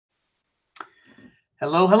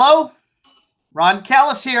Hello, hello. Ron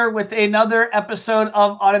Callis here with another episode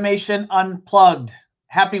of Automation Unplugged.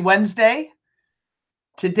 Happy Wednesday.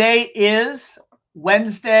 Today is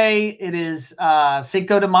Wednesday. It is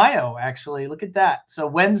Cinco de Mayo, actually. Look at that. So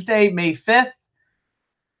Wednesday, May 5th.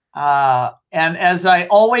 And as I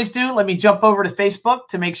always do, let me jump over to Facebook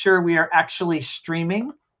to make sure we are actually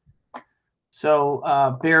streaming.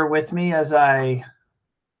 So bear with me as I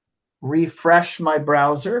refresh my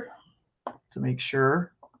browser to make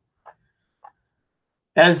sure.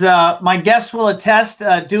 As my guests will attest,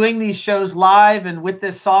 doing these shows live and with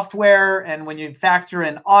this software, and when you factor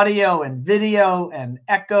in audio and video and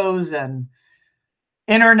echoes and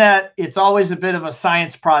internet, it's always a bit of a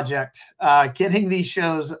science project, getting these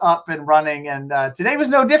shows up and running. And today was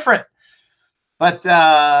no different. But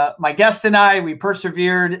my guest and I, we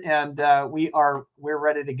persevered, and we're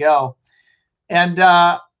ready to go. And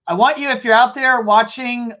I want you, if you're out there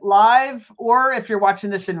watching live or if you're watching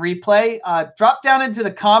this in replay, drop down into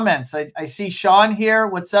the comments. I see Sean here.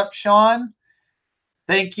 What's up, Sean?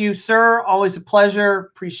 Thank you, sir. Always a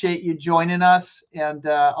pleasure. Appreciate you joining us and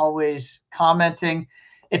always commenting.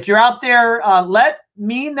 If you're out there, let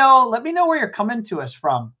me know where you're coming to us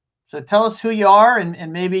from. So tell us who you are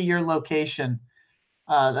and maybe your location.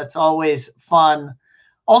 That's always fun.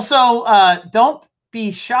 Also, don't be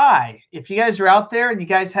shy. If you guys are out there and you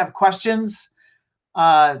guys have questions,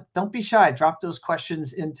 don't be shy. Drop those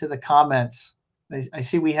questions into the comments. I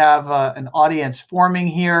see we have an audience forming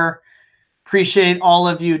here. Appreciate all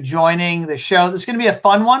of you joining the show. This is going to be a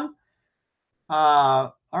fun one.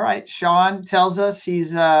 All right. Sean tells us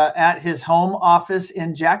he's at his home office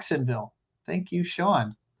in Jacksonville. Thank you,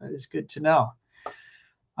 Sean. That is good to know.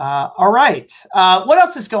 All right. What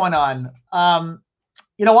else is going on?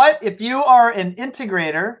 You know what? If you are an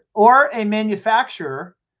integrator or a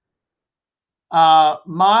manufacturer,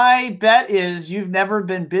 my bet is you've never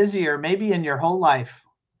been busier, maybe in your whole life.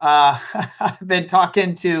 I've been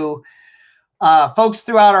talking to folks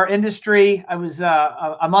throughout our industry. I'm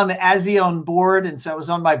on the Azione board, and so I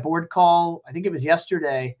was on my board call, I think it was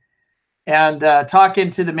yesterday, and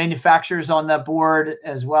talking to the manufacturers on that board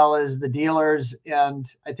as well as the dealers. And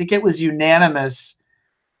I think it was unanimous,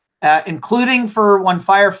 including for One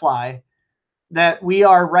Firefly, that we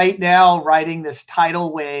are right now riding this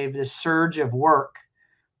tidal wave, this surge of work,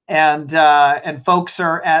 and folks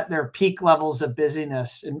are at their peak levels of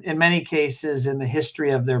busyness in many cases in the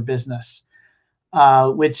history of their business,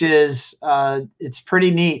 which is it's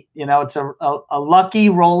pretty neat. You know, it's a lucky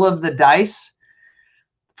roll of the dice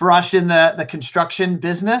for us in the construction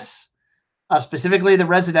business, specifically the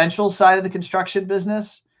residential side of the construction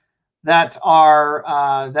business. That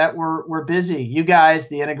we're busy. You guys,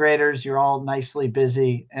 the integrators, you're all nicely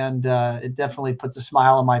busy, and it definitely puts a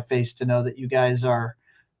smile on my face to know that you guys are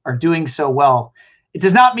doing so well. It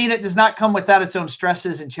does not mean it does not come without its own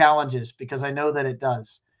stresses and challenges, because I know that it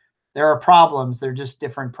does. There are problems. They're just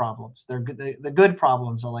different problems. They're the good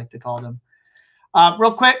problems, I like to call them.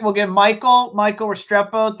 Real quick, we'll give Michael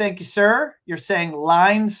Restrepo. Thank you, sir. You're saying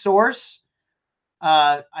line source.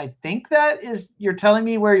 I think that is, you're telling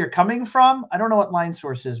me where you're coming from. I don't know what line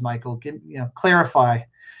source is, Michael. Clarify.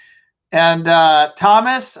 And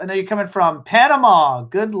Thomas, I know you're coming from Panama.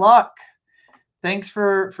 Good luck. Thanks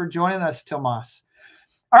for joining us, Tomas.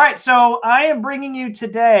 All right, so I am bringing you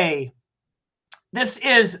today. This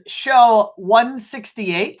is show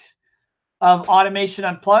 168 of Automation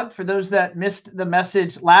Unplugged. For those that missed the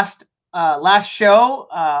message last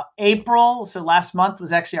show, April, so last month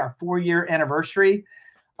was actually our 4-year anniversary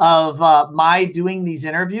of my doing these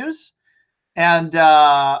interviews. And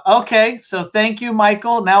okay, so thank you,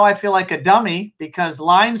 Michael. Now I feel like a dummy because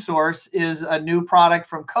Line Source is a new product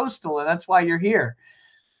from Coastal, and that's why you're here.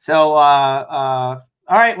 So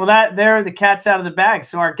all right, well, there the cat's out of the bag.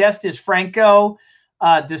 So our guest is Franco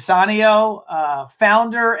DeSanio,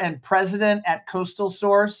 founder and president at Coastal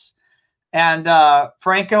Source. And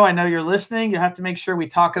Franco, I know you're listening. You have to make sure we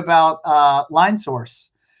talk about Line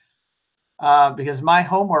Source, because my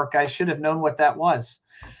homework, I should have known what that was.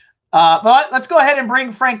 But let's go ahead and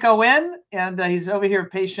bring Franco in, and he's over here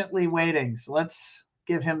patiently waiting. So let's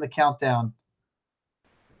give him the countdown.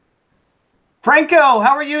 Franco,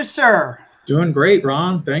 how are you, sir? Doing great,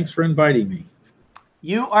 Ron. Thanks for inviting me.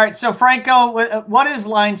 All right. So Franco, what is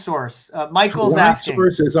Line Source? Michael's asking.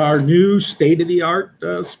 Line Source is our new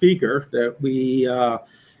state-of-the-art speaker that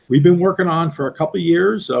we've been working on for a couple of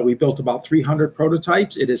years. We built about 300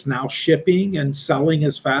 prototypes. It is now shipping and selling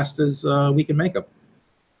as fast as we can make them.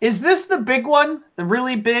 Is this the big one, the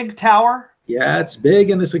really big tower? Yeah, it's big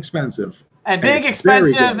and it's expensive. And big,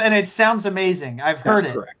 expensive, and it sounds amazing. I've heard it.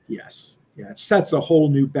 That's correct. Yes. Yeah, it sets a whole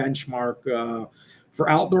new benchmark for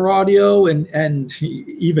outdoor audio and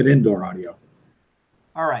even indoor audio.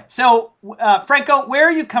 All right. So, Franco, where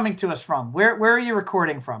are you coming to us from? Where are you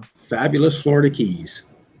recording from? Fabulous Florida Keys.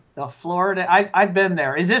 The Florida. I've been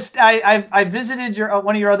there. Is this? I visited your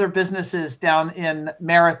one of your other businesses down in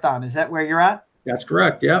Marathon. Is that where you're at? That's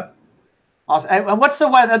correct. Yep. Awesome. And what's the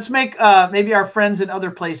weather? Let's make maybe our friends in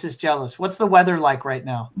other places jealous. What's the weather like right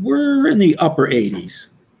now? We're in the upper 80s.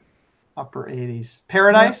 Upper 80s.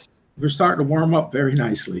 Paradise? We're starting to warm up very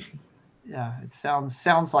nicely. Yeah, it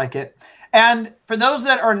sounds like it. And for those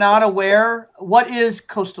that are not aware, what is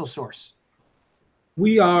Coastal Source?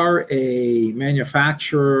 We are a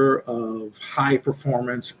manufacturer of high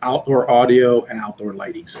performance outdoor audio and outdoor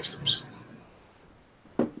lighting systems.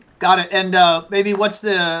 Got it. And maybe what's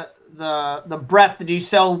the breadth? Do you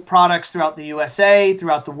sell products throughout the USA,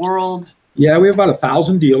 throughout the world? Yeah, we have about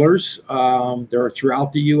 1,000 dealers. They're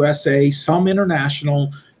throughout the USA, some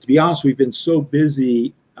international. To be honest, we've been so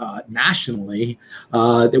busy nationally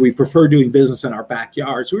that we prefer doing business in our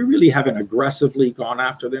backyard. So we really haven't aggressively gone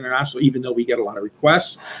after the international, even though we get a lot of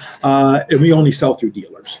requests. And we only sell through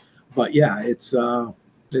dealers. But yeah, it's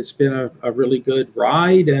been a really good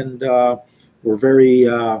ride, and we're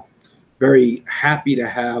very happy to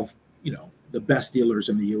have, you know, the best dealers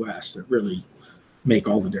in the U.S. that really make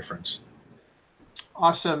all the difference.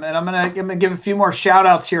 Awesome. And I'm gonna give a few more shout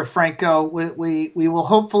outs here, Franco. We will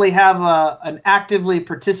hopefully have an actively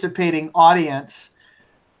participating audience.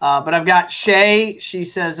 But I've got Shay. She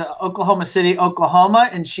says Oklahoma City, Oklahoma,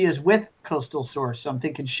 and she is with Coastal Source. So I'm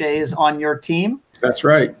thinking Shay is on your team. That's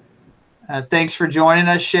right. Thanks for joining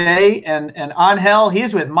us, Shay. And Angel,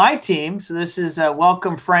 he's with my team. So this is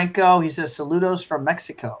welcome, Franco. He says saludos from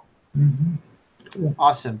Mexico. Mm-hmm.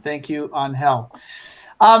 Awesome. Thank you, Angel.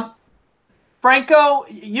 Franco,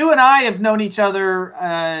 you and I have known each other.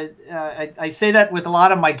 I say that with a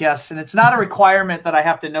lot of my guests, and it's not a requirement that I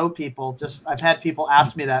have to know people. Just I've had people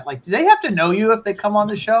ask me that, like, do they have to know you if they come on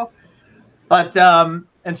the show? But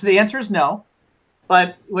and so the answer is no.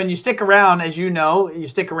 But when you stick around, as you know, you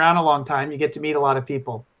stick around a long time, you get to meet a lot of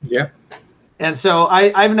people. Yeah. And so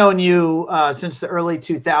I've known you since the early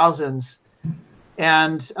 2000s.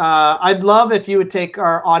 And I'd love if you would take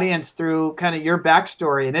our audience through kind of your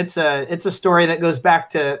backstory. And it's a story that goes back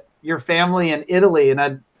to your family in Italy. And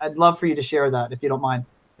I'd love for you to share that, if you don't mind.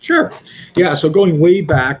 Sure. Yeah. So going way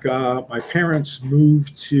back, my parents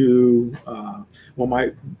moved to,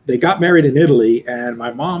 they got married in Italy, and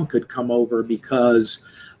my mom could come over because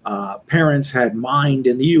parents had mined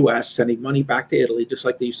in the U.S. sending money back to Italy, just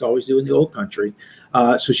like they used to always do in the old country.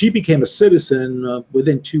 So she became a citizen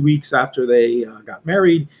within 2 weeks after they got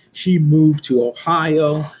married. She moved to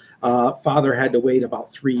Ohio. Father had to wait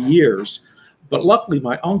about 3 years. But luckily,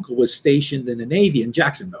 my uncle was stationed in the Navy in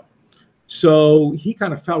Jacksonville. So he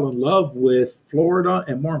kind of fell in love with Florida,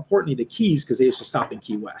 and more importantly, the Keys, because they used to stop in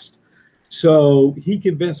Key West. So he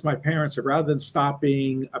convinced my parents that rather than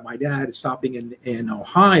stopping, my dad stopping in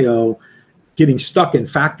Ohio, getting stuck in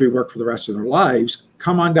factory work for the rest of their lives,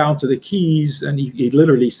 come on down to the Keys. And he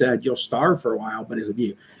literally said, you'll starve for a while, but it's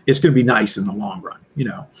going to be nice in the long run, you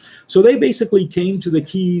know. So they basically came to the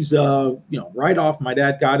Keys, right off. My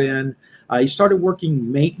dad got in. He started working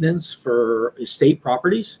maintenance for estate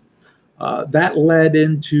properties. That led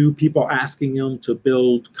into people asking him to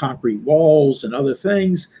build concrete walls and other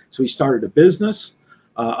things. So he started a business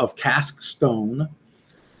of cast stone.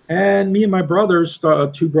 And me and my brothers,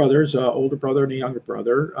 two brothers, older brother and a younger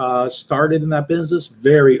brother, started in that business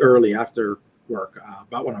very early after work,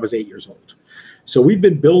 about when I was 8 years old. So we've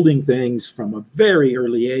been building things from a very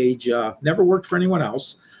early age, never worked for anyone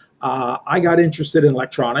else. I got interested in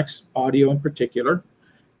electronics, audio in particular,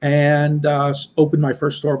 and opened my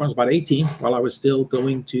first store when I was about 18, while I was still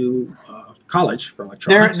going to college for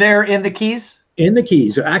electronics. They're in the Keys? In the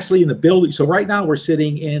Keys, actually in the building. So right now we're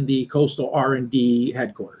sitting in the Coastal R&D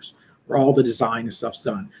headquarters, where all the design and stuff's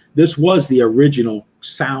done. This was the original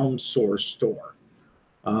Sound Source store.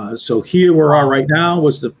 So here we are right now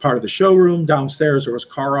was the part of the showroom. Downstairs there was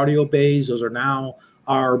car audio bays. Those are now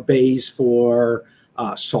our bays for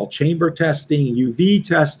salt chamber testing, UV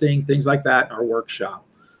testing, things like that in our workshop.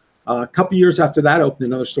 A couple years after that, I opened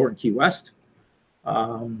another store in Key West.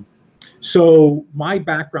 So my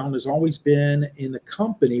background has always been in the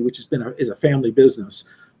company, which is a family business,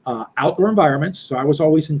 outdoor environments. So I was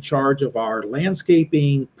always in charge of our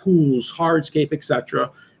landscaping, pools, hardscape,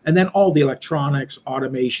 etc., and then all the electronics,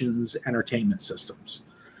 automations, entertainment systems.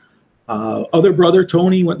 Other brother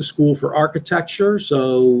Tony went to school for architecture,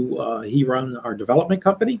 so he ran our development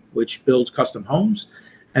company, which builds custom homes.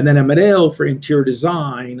 And then Amadeo for interior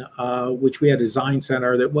design, which we had a design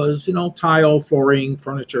center that was, tile, flooring,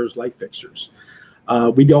 furniture, light fixtures.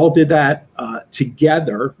 We all did that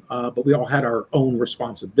together, but we all had our own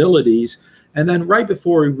responsibilities. And then right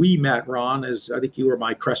before we met, Ron, as I think you were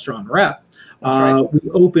my Crestron rep, right. We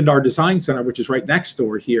opened our design center, which is right next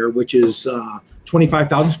door here, which is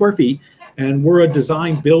 25,000 square feet. And we're a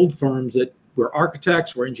design build firms that we're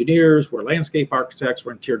architects, we're engineers, we're landscape architects,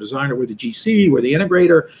 we're interior designer, we're the GC, we're the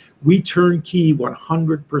integrator. We turnkey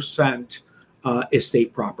 100%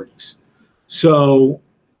 estate properties. So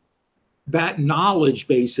that knowledge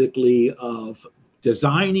basically of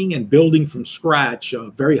designing and building from scratch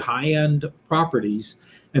very high-end properties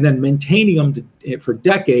and then maintaining them for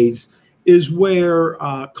decades is where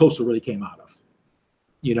Coastal really came out of,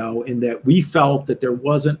 you know, in that we felt that there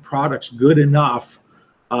wasn't products good enough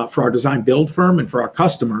for our design build firm and for our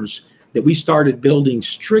customers, that we started building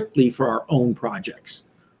strictly for our own projects.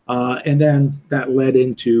 And then that led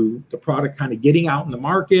into the product kind of getting out in the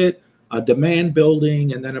market, demand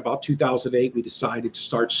building, and then about 2008, we decided to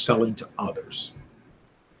start selling to others.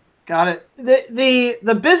 Got it.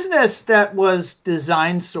 The business that was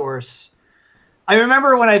Design Source, I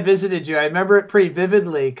remember when I visited you, I remember it pretty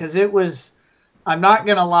vividly because it was, I'm not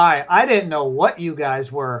going to lie, I didn't know what you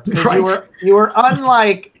guys were. Right. You were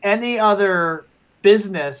unlike any other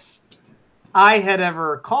business I had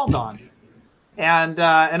ever called on. And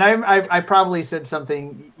I probably said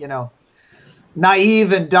something, you know,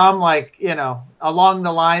 naive and dumb, like, you know, along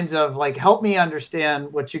the lines of like, help me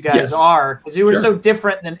understand what you guys are, because you were so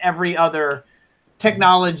different than every other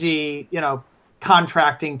technology, you know,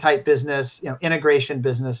 contracting type business, you know, integration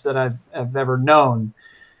business that I've ever known.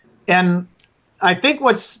 And I think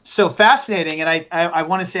what's so fascinating, and I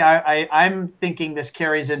want to say I'm thinking this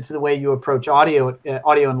carries into the way you approach audio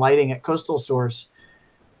and lighting at Coastal Source.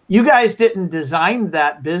 You guys didn't design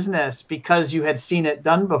that business because you had seen it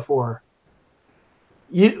done before.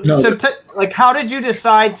 So like, how did you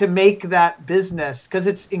decide to make that business? Because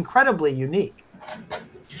it's incredibly unique.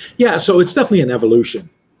 Yeah, so it's definitely an evolution.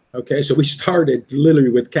 Okay, so we started literally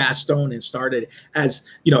with cast stone and started as,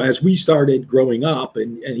 you know, as we started growing up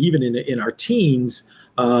and even in our teens,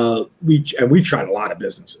 we've tried a lot of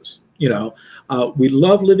businesses. You know, we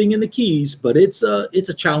love living in the Keys, but it's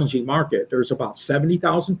a challenging market. There's about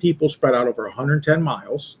 70,000 people spread out over 110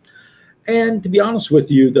 miles. And to be honest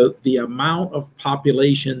with you, the amount of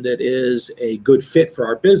population that is a good fit for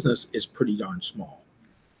our business is pretty darn small.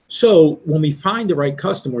 So when we find the right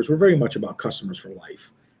customers, we're very much about customers for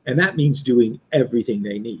life. And that means doing everything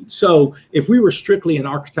they need. So if we were strictly an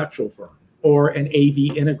architectural firm or an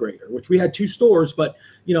AV integrator, which we had 2 stores, but,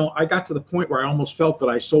 you know, I got to the point where I almost felt that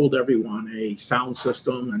I sold everyone a sound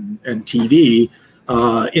system and TV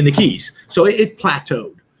in the Keys. So it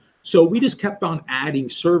plateaued. So we just kept on adding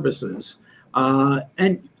services.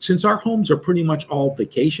 And since our homes are pretty much all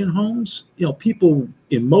vacation homes, you know, people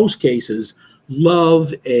in most cases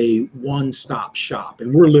love a one-stop shop.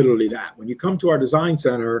 And we're literally that. When you come to our design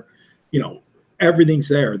center, you know, everything's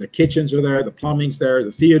there. The kitchens are there, the plumbing's there,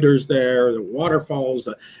 the theater's there, the waterfalls,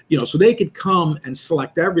 you know, so they could come and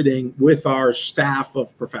select everything with our staff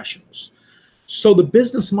of professionals. So the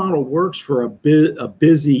business model works for a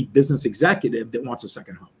busy business executive that wants a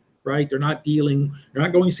second home. Right? They're not going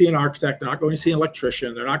to see an architect. They're not going to see an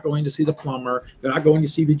electrician. They're not going to see the plumber. They're not going to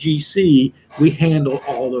see the GC. We handle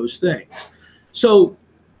all those things. So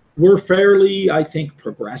we're fairly, I think,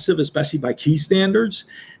 progressive, especially by key standards.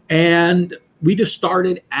 And we just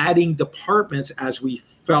started adding departments as we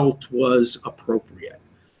felt was appropriate.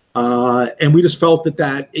 And we just felt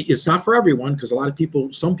that it's not for everyone, because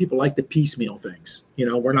some people like to piecemeal things. You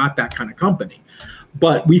know, we're not that kind of company.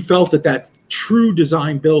 But we felt that true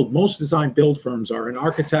design build, most design build firms are an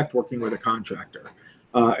architect working with a contractor.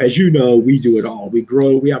 As you know, we do it all.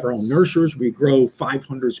 We have our own nurseries. We grow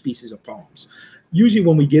 500 species of palms. Usually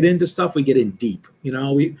when we get into stuff, we get in deep. You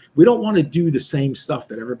know, we don't want to do the same stuff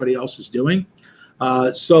that everybody else is doing.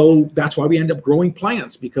 So that's why we end up growing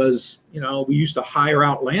plants, because, you know, we used to hire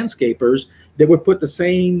out landscapers that would put the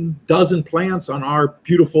same dozen plants on our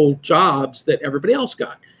beautiful jobs that everybody else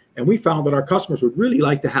got. And we found that our customers would really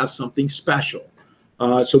like to have something special.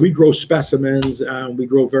 So we grow specimens, we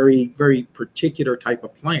grow very, very particular type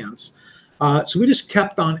of plants. So we just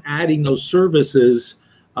kept on adding those services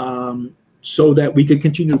so that we could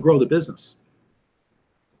continue to grow the business.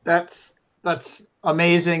 That's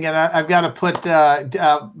amazing. And I've got to put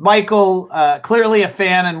Michael, clearly a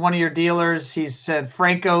fan and one of your dealers. He said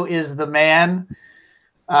Franco is the man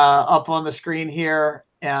up on the screen here.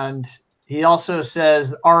 And he also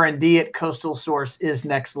says R&D at Coastal Source is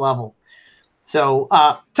next level. So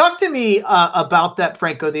talk to me about that,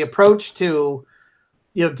 Franco, the approach to,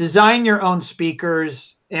 you know, design your own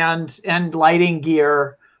speakers and lighting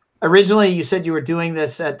gear. originally you said you were doing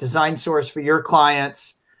this at Design Source for your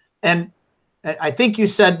clients. And I think you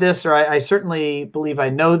said this, or I certainly believe I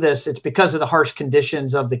know this, it's because of the harsh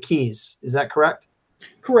conditions of the keys. Is that correct?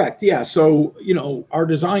 Correct. Yeah. So, you know, our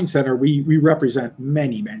design center, we represent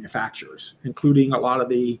many manufacturers, including a lot of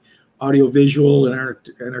the audiovisual and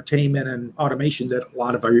entertainment and automation that a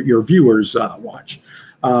lot of your viewers watch.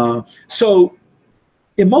 So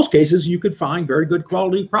in most cases, you could find very good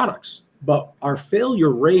quality products, but our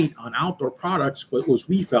failure rate on outdoor products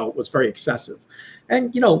we felt was very excessive.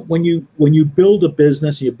 And, you know, when you build a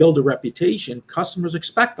business, you build a reputation, customers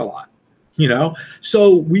expect a lot. You know,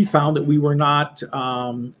 so we found that we were not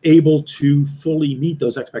able to fully meet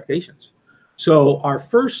those expectations. So our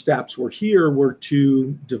first steps were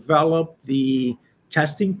to develop the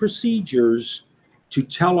testing procedures to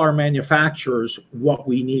tell our manufacturers what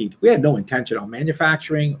we need. We had no intention on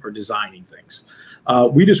manufacturing or designing things.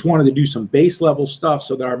 We just wanted to do some base level stuff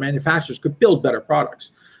so that our manufacturers could build better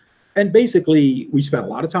products. And basically, we spent a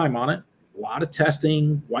lot of time on it, a lot of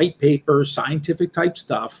testing, white paper, scientific type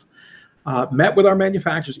stuff. Met with our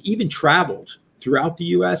manufacturers, even traveled throughout the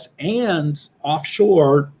US and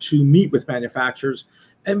offshore to meet with manufacturers,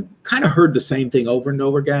 and kind of heard the same thing over and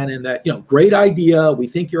over again, in that, you know, great idea, we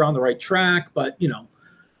think you're on the right track, but, you know,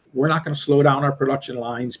 we're not going to slow down our production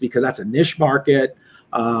lines because that's a niche market.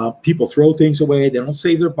 People throw things away, they don't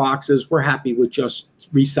save their boxes, we're happy with just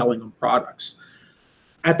reselling them products.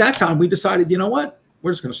 At that time, we decided, you know what,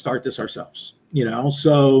 we're just going to start this ourselves, you know.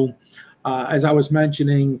 So as I was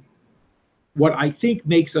mentioning, what I think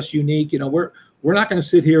makes us unique, you know, we're not going to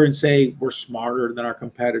sit here and say we're smarter than our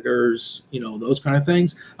competitors, you know, those kind of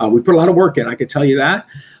things. We put a lot of work in, I could tell you that.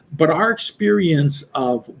 But our experience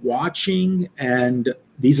of watching and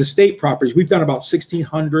these estate properties, we've done about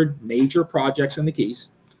 1,600 major projects in the Keys,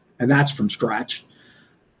 and that's from scratch.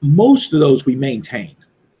 Most of those we maintain.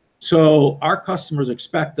 So our customers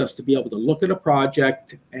expect us to be able to look at a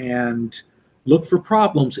project and look for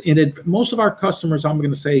problems in it. Most of our customers, I'm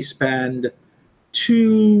going to say, spend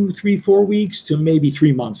 2, 3, 4 weeks to maybe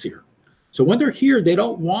 3 months here. So when they're here, they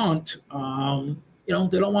don't want, you know,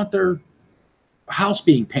 they don't want their house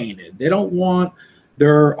being painted. They don't want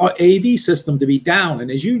their AV system to be down.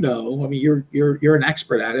 And as you know, I mean, you're an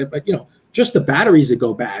expert at it, but, you know, just the batteries that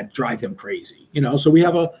go bad drive them crazy, you know. So we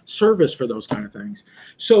have a service for those kind of things.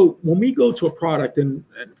 So when we go to a product, and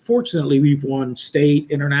fortunately we've won state,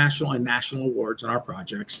 international, and national awards on our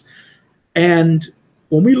projects. And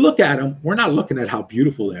when we look at them, we're not looking at how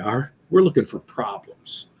beautiful they are. We're looking for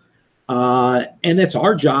problems. And it's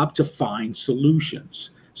our job to find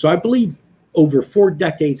solutions. So I believe over 4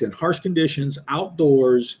 decades in harsh conditions,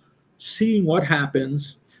 outdoors, seeing what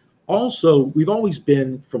happens. Also, we've always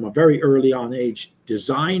been, from a very early on age,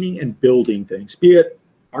 designing and building things, be it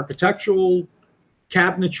architectural,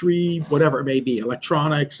 cabinetry, whatever it may be,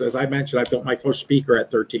 electronics. As I mentioned, I built my first speaker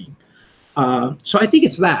at 13. So I think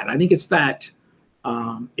it's that. I think it's that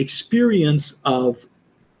experience of,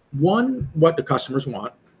 one, what the customers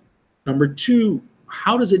want. Number 2,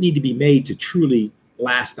 how does it need to be made to truly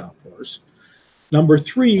last outdoors? Number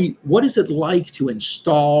 3, what is it like to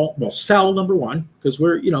install, well, sell, number 1, because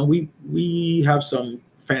we're, you know, we have some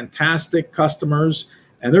fantastic customers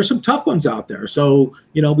and there's some tough ones out there. So,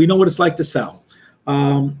 you know, we know what it's like to sell.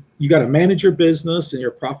 You got to manage your business and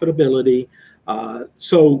your profitability.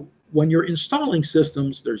 So when you're installing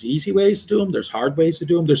systems, there's easy ways to do them. There's hard ways to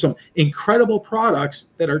do them. There's some incredible products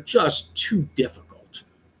that are just too difficult.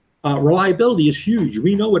 Reliability is huge.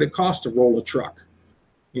 We know what it costs to roll a truck.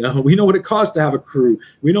 You know, we know what it costs to have a crew.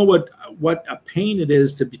 We know what a pain it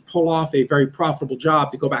is to pull off a very profitable job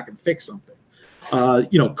to go back and fix something.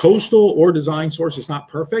 You know, Coastal or Design Source is not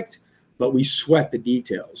perfect, but we sweat the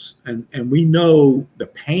details, and we know the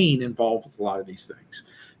pain involved with a lot of these things.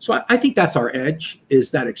 So I think that's our edge, is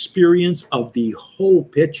that experience of the whole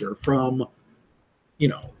picture, from, you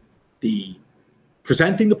know, the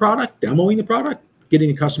presenting the product, demoing the product, getting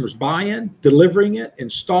the customers buy-in, delivering it,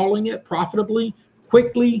 installing it profitably,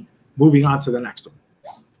 quickly, moving on to the next one.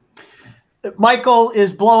 Michael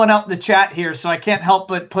is blowing up the chat here, so I can't help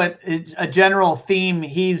but put a general theme.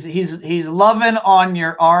 He's loving on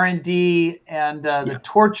your R&D and the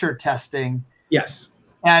torture testing. Yes.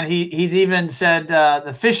 And he's even said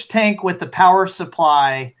the fish tank with the power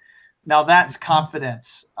supply. Now that's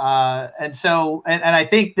confidence. And so, and I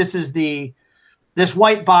think this is this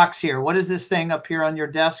white box here. What is this thing up here on your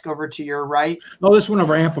desk over to your right? Oh, this is one of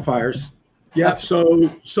our amplifiers. Yeah.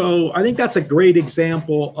 So I think that's a great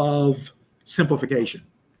example of simplification.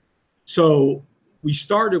 So we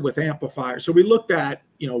started with amplifiers. So we looked at,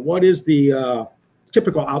 you know, what is the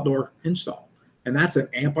typical outdoor install, and that's an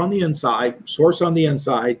amp on the inside, source on the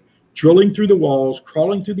inside, drilling through the walls,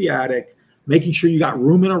 crawling through the attic, making sure you got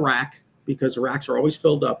room in a rack, because the racks are always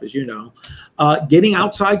filled up, as you know, getting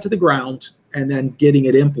outside to the ground, and then getting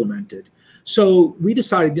it implemented. So we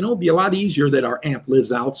decided, it'd be a lot easier that our amp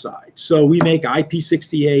lives outside. So we make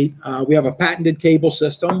IP68. We have a patented cable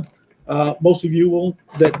system. Most of you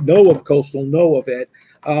that know of Coastal know of it,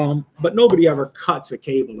 but nobody ever cuts a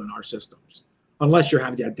cable in our systems unless you're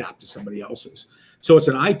having to adapt to somebody else's. So it's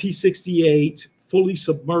an IP68, fully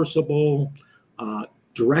submersible,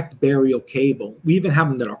 direct burial cable. We even have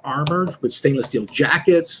them that are armored with stainless steel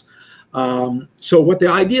jackets. So what the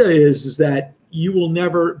idea is that you will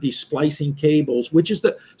never be splicing cables,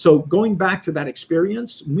 so going back to that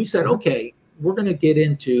experience, we said, okay, we're going to get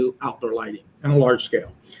into outdoor lighting on a large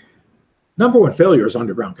scale. Number one failure is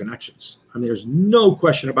underground connections. I mean, there's no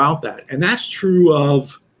question about that. And that's true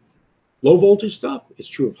of low voltage stuff. It's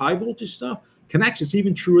true of high voltage stuff. Connections,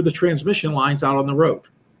 even true of the transmission lines out on the road.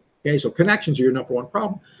 Okay, so connections are your number one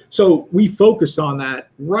problem. So we focused on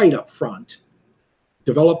that right up front,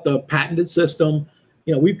 developed the patented system.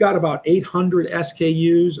 We've got about 800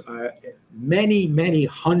 SKUs, many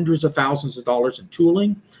hundreds of thousands of dollars in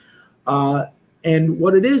tooling. And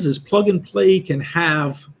what it is plug and play can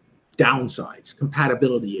have downsides,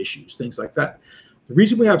 compatibility issues, things like that. The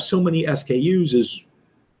reason we have so many SKUs is,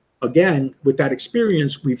 again, with that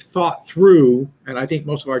experience, we've thought through, and I think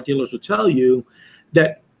most of our dealers will tell you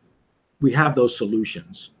that we have those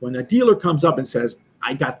solutions. When a dealer comes up and says,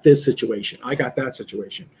 I got this situation, I got that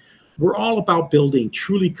situation, we're all about building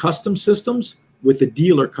truly custom systems with the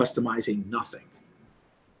dealer customizing nothing.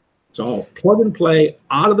 It's all plug and play,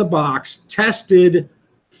 out of the box, tested,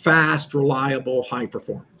 fast, reliable, high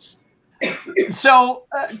performance. So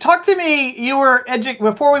talk to me. You were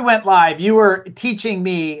before we went live, you were teaching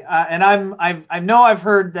me, and I know I've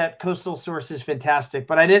heard that Coastal Source is fantastic,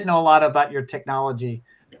 but I didn't know a lot about your technology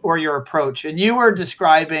or your approach. And you were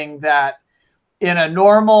describing that in a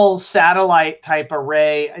normal satellite type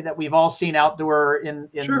array that we've all seen outdoor in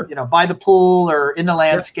Sure. By the pool or in the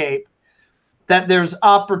landscape, that there's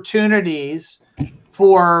opportunities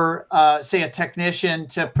for say a technician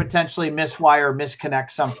to potentially miswire, misconnect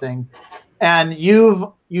something, and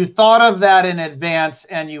you thought of that in advance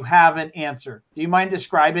and you haven't answered. Do you mind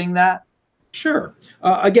describing that? Sure.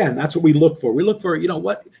 Again, that's what we look for. We look for,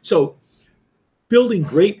 so building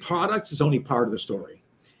great products is only part of the story.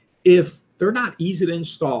 If they're not easy to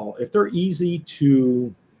install, if they're easy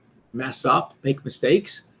to mess up, make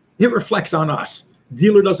mistakes, it reflects on us.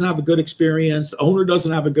 Dealer doesn't have a good experience, owner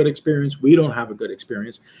doesn't have a good experience, we don't have a good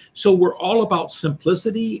experience. So we're all about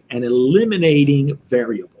simplicity and eliminating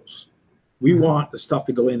variables. We want the stuff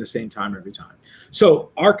to go in the same time every time.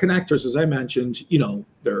 So our connectors, as I mentioned,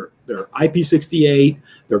 they're IP68,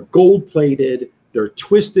 they're gold plated, they're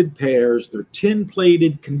twisted pairs, they're tin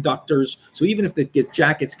plated conductors. So even if the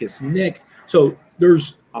jackets gets nicked, so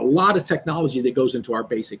there's a lot of technology that goes into our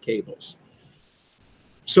basic cables.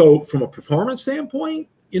 So from a performance standpoint,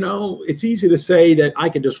 it's easy to say that I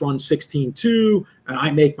can just run 16.2 and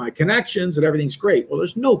I make my connections and everything's great. Well,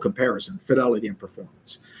 there's no comparison, fidelity and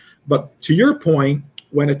performance. But to your point,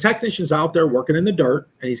 when a technician's out there working in the dirt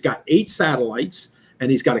and he's got 8 satellites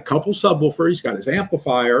and he's got a couple subwoofers, he's got his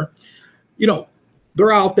amplifier,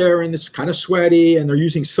 they're out there and it's kind of sweaty and they're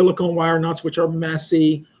using silicone wire nuts, which are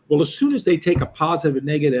messy. Well, as soon as they take a positive and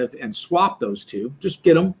negative and swap those two, just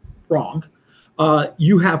get them wrong,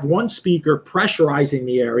 you have one speaker pressurizing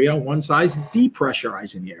the area, one side's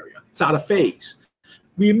depressurizing the area. It's out of phase.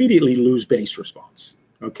 We immediately lose bass response,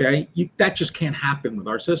 okay? That just can't happen with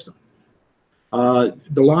our system. The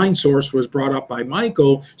line source was brought up by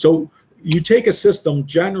Michael. So you take a system,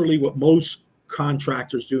 generally what most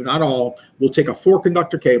contractors do, not all, will take a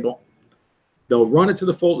 4-conductor cable, they'll run it to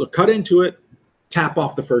the full, they'll cut into it, tap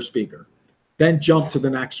off the first speaker, then jump to the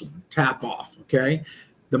next one, tap off, okay?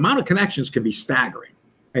 The amount of connections can be staggering,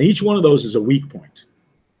 and each one of those is a weak point,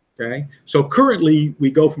 okay? So currently,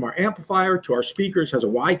 we go from our amplifier to our speakers, has a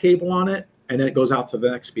Y cable on it, and then it goes out to the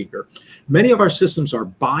next speaker. Many of our systems are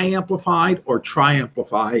bi-amplified or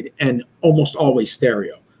tri-amplified and almost always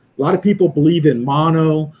stereo. A lot of people believe in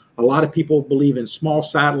mono. A lot of people believe in small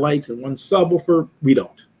satellites and one subwoofer. We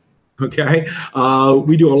don't. Okay,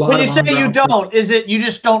 we do a lot. When you say you don't, is it you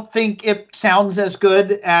just don't think it sounds as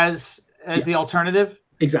good as the alternative?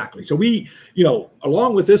 Exactly. So we,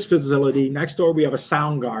 along with this facility next door, we have a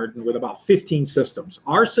sound garden with about 15 systems,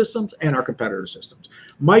 our systems and our competitor systems.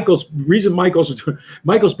 Michael's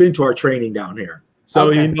been to our training down here,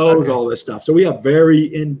 so he knows all this stuff. So we have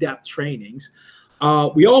very in-depth trainings.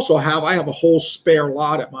 We also I have a whole spare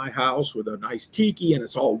lot at my house with a nice tiki, and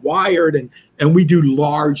it's all wired, and we do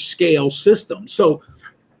large scale systems. So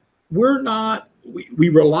we're not, we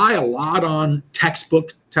rely a lot on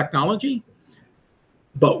textbook technology,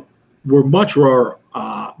 but we're much more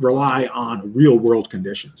rely on real world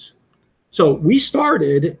conditions. So we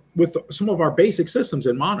started with some of our basic systems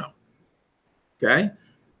in mono, okay?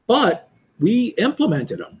 But we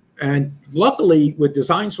implemented them. And luckily with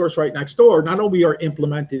Design Source right next door, not only are we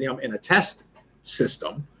implementing them in a test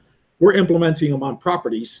system, we're implementing them on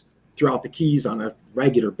properties throughout the keys on a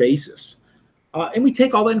regular basis. And we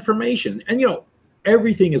take all that information, and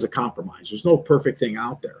everything is a compromise. There's no perfect thing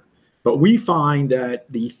out there. But we find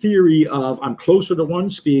that the theory of I'm closer to one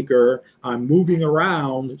speaker, I'm moving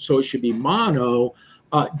around, so it should be mono,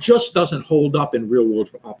 just doesn't hold up in real world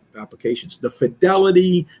applications. The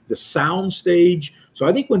fidelity, the sound stage. So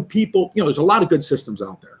I think when people, there's a lot of good systems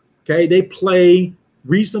out there, okay? They play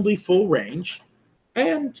reasonably full range,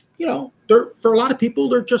 and, for a lot of people,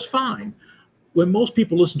 they're just fine. When most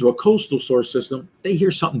people listen to a coastal source system, they hear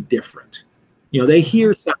something different. They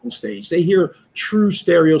hear soundstage, they hear true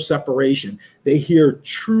stereo separation, they hear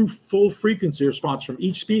true full frequency response from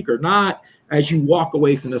each speaker, not as you walk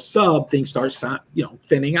away from the sub, things start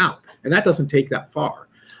thinning out. And that doesn't take that far.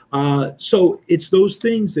 So it's those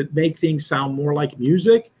things that make things sound more like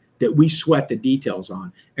music that we sweat the details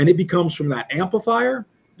on. And it becomes from that amplifier,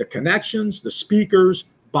 the connections, the speakers,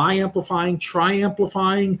 bi-amplifying,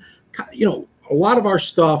 tri-amplifying, a lot of our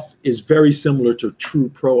stuff is very similar to true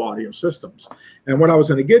pro audio systems. And what I was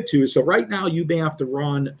going to get to is, so right now you may have to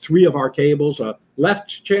run 3 of our cables, a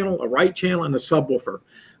left channel, a right channel, and a subwoofer.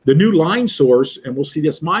 The new line source, and we'll see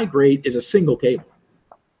this migrate, is a single cable.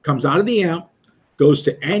 Comes out of the amp, goes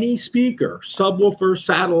to any speaker, subwoofer,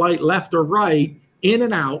 satellite, left or right, in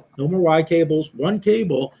and out, no more Y cables, one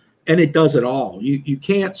cable, and it does it all. You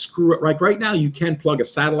can't screw it. Like right now, you can plug a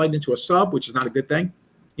satellite into a sub, which is not a good thing.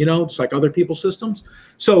 Just like other people's systems.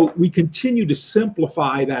 So we continue to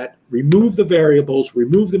simplify that, remove the variables,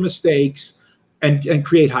 remove the mistakes, and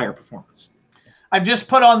create higher performance. I've just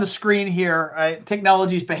put on the screen here,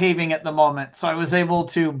 technology is behaving at the moment. So I was able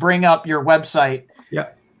to bring up your website. Yeah.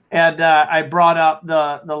 And I brought up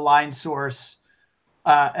the line source.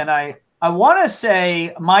 And I want to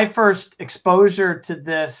say my first exposure to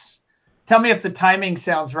this, tell me if the timing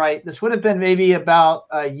sounds right. This would have been maybe about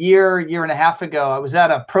a year and a half ago. I was at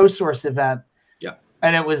a ProSource event. Yeah.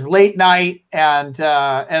 And it was late night. And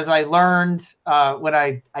as I learned, when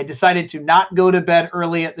I decided to not go to bed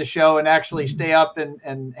early at the show and actually stay up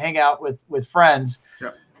and hang out with friends,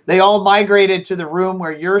 yeah, they all migrated to the room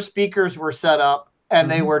where your speakers were set up, and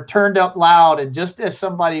they were turned up loud. And just as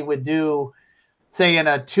somebody would do, say, in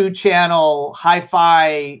a 2-channel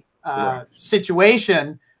hi-fi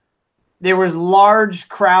situation, there was large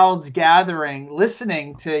crowds gathering,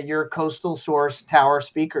 listening to your Coastal Source Tower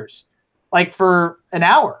speakers, like for an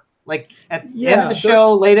hour. Like at the end of the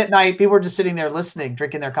show, late at night, people were just sitting there listening,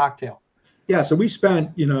 drinking their cocktail. Yeah, so we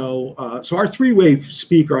spent, so our 3-way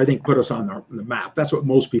speaker, I think, put us on the map. That's what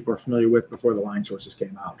most people are familiar with before the line sources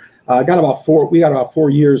came out. We got about 4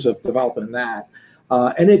 years of developing that,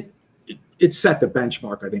 and it set the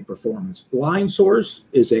benchmark, I think, performance. Line source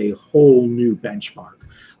is a whole new benchmark.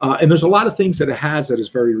 And there's a lot of things that it has that is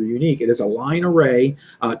very unique. It is a line array,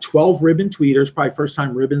 12 ribbon tweeters, probably first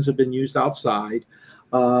time ribbons have been used outside,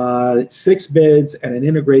 6 mids, and an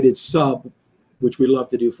integrated sub, which we love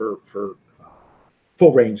to do for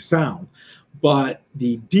full range sound. But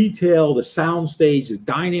the detail, the sound stage, the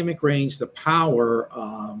dynamic range, the power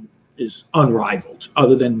is unrivaled,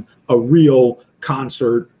 other than a real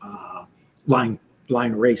concert line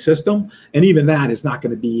array system. And even that is not going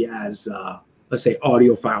to be as let's say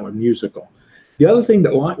audiophile or musical. The other thing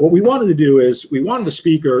that what we wanted to do is we wanted the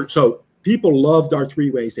speaker, so people loved our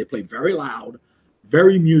 3-ways. They played very loud,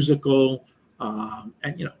 very musical,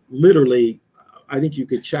 and literally, I think you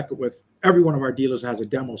could check it with every one of our dealers has a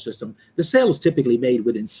demo system. The sale is typically made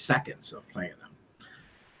within seconds of playing them,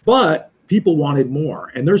 but people wanted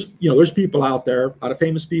more. And there's people out there, a lot of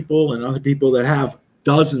famous people and other people that have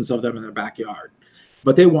dozens of them in their backyard,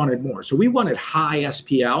 but they wanted more. So we wanted high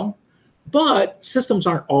SPL. But systems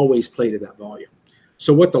aren't always played at that volume.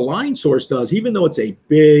 So what the line source does, even though it's a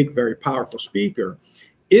big, very powerful speaker,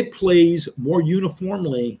 it plays more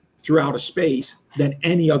uniformly throughout a space than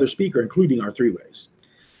any other speaker, including our 3-ways.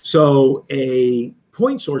 So a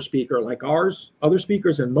point source speaker like ours, other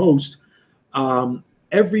speakers and most,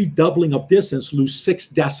 every doubling of distance lose 6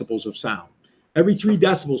 decibels of sound. Every 3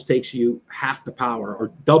 decibels takes you half the power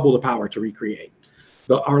or double the power to recreate.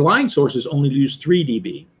 Our line sources only use 3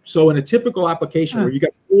 dB. So in a typical application where you got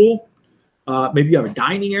a pool, maybe you have a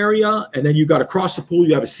dining area, and then you got across the pool,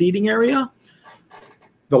 you have a seating area,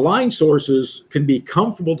 the line sources can be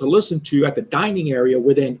comfortable to listen to at the dining area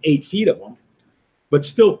within 8 feet of them, but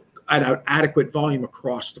still at an adequate volume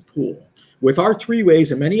across the pool. With our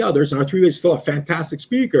 3-ways and many others, and our 3-ways is still a fantastic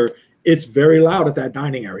speaker, it's very loud at that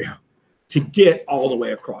dining area to get all the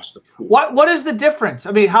way across the pool. What is the difference?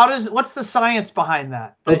 I mean, what's the science behind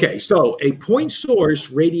that? Okay, so a point source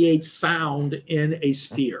radiates sound in a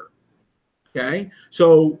sphere. Okay,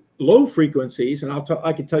 so low frequencies, and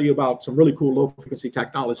I can tell you about some really cool low frequency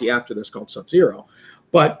technology after this called sub-zero.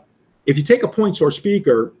 But if you take a point source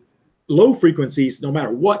speaker, low frequencies, no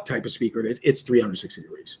matter what type of speaker it is, it's 360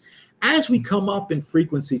 degrees. As we come up in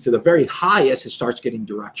frequency to the very highest, it starts getting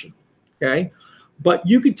directional. Okay, but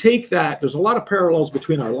you could take that. There's a lot of parallels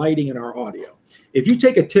between our lighting and our audio. If you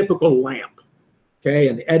take a typical lamp, okay,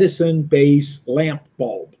 an Edison base lamp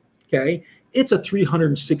bulb, okay, it's a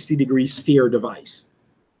 360 degree sphere device.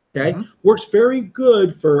 Okay, works very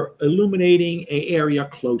good for illuminating an area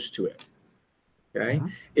close to it. Okay,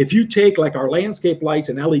 if you take like our landscape lights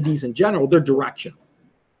and LEDs in general, they're directional.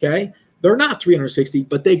 Okay, they're not 360,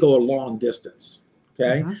 but they go a long distance.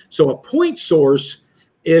 Okay, so a point source,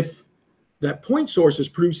 if that point source is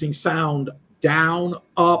producing sound down,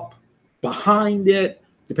 up, behind it,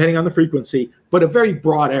 depending on the frequency, but a very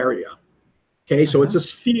broad area. Okay, so it's a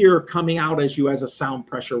sphere coming out as a sound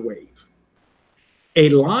pressure wave. A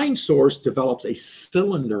line source develops a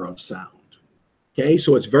cylinder of sound. Okay,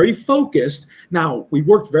 so it's very focused. Now, we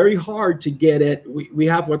worked very hard to get it. We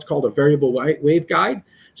have what's called a variable waveguide,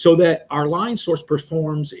 so that our line source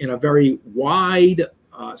performs in a very wide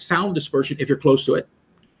sound dispersion if you're close to it.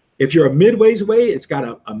 If you're a midways away, it's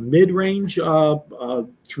got a mid-range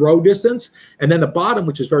throw distance. And then the bottom,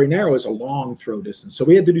 which is very narrow, is a long throw distance. So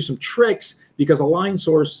we had to do some tricks because a line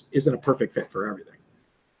source isn't a perfect fit for everything.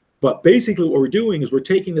 But basically what we're doing is we're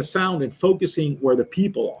taking the sound and focusing where the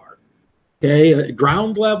people are. Okay,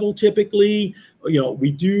 ground level typically,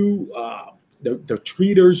 we do, the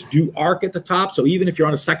tweeters do arc at the top. So even if you're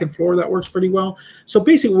on a second floor, that works pretty well. So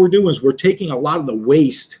basically what we're doing is we're taking a lot of the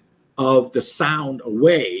waste of the sound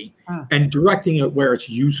away and directing it where it's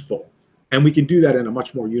useful. And we can do that in a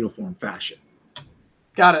much more uniform fashion.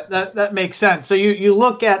 Got it. That makes sense. So you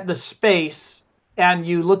look at the space and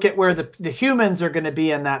you look at where the humans are going to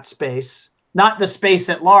be in that space, not the space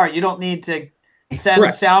at large. You don't need to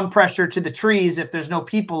send sound pressure to the trees if there's no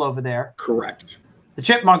people over there. Correct. The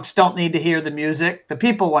chipmunks don't need to hear the music. The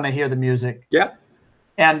people want to hear the music. Yeah.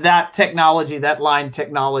 And that technology, that line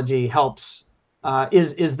technology helps,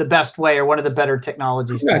 is the best way or one of the better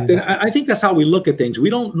technologies. Correct. And I think that's how we look at things. We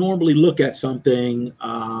don't normally look at something,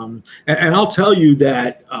 and I'll tell you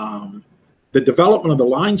that the development of the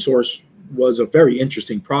line source was a very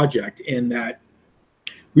interesting project in that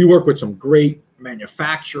we work with some great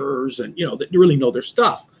manufacturers and that really know their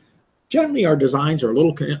stuff. Generally, our designs are a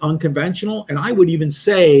little unconventional, and I would even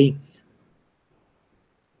say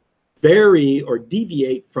vary or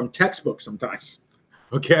deviate from textbook sometimes.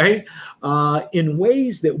 Okay, in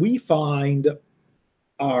ways that we find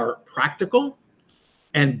are practical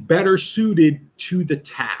and better suited to the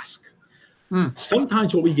task.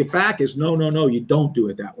 Sometimes what we get back is no, you don't do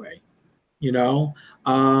it that way. So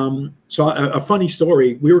a funny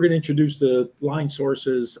story, we were going to introduce the line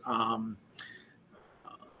sources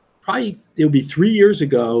probably it'll be 3 years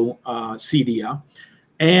ago, CDIA,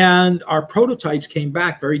 and our prototypes came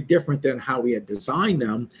back very different than how we had designed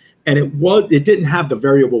them. And it didn't have the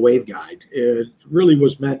variable waveguide. It really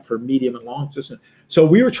was meant for medium and long distance. So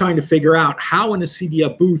we were trying to figure out how in the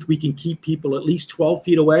CDIA booth we can keep people at least 12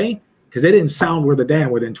 feet away, because they didn't sound worth a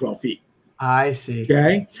damn within 12 feet. I see.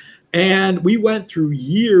 Okay. And we went through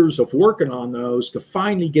years of working on those to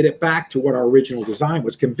finally get it back to what our original design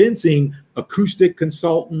was, convincing acoustic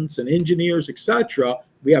consultants and engineers, etc.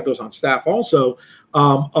 We have those on staff also,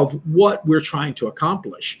 of what we're trying to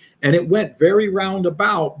accomplish. And it went very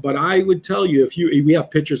roundabout, but I would tell you, we have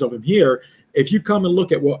pictures of them here, if you come and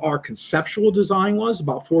look at what our conceptual design was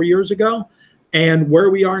about 4 years ago and where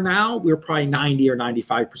we are now, we're probably 90 or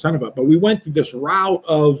 95% of it. But we went through this route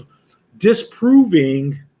of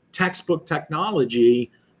disproving textbook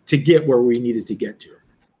technology to get where we needed to get to.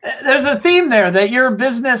 There's a theme there that your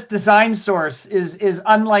business design source is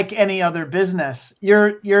unlike any other business.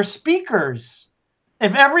 Your speakers,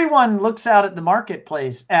 if everyone looks out at the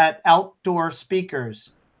marketplace at outdoor speakers,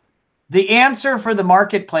 the answer for the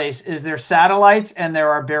marketplace is there's satellites and there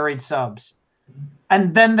are buried subs.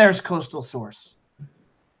 And then there's coastal source.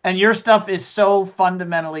 And your stuff is so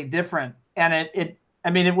fundamentally different. And it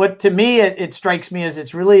strikes me as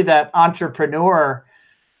it's really that entrepreneur,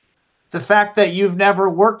 the fact that you've never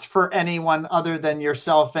worked for anyone other than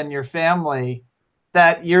yourself and your family,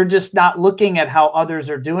 that you're just not looking at how others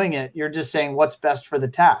are doing it. You're just saying what's best for the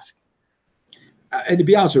task. And to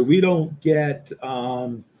be honest with you, we don't get, I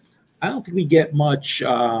don't think we get much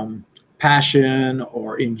passion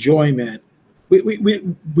or enjoyment.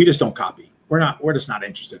 We just don't copy. We're just not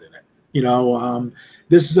interested in it. You know,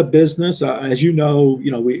 this is a business, as you know,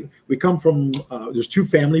 we come from, there's two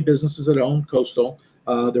family businesses that own Coastal.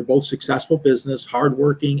 They're both successful business,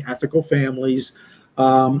 hardworking, ethical families.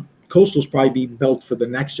 Coastal's probably being built for the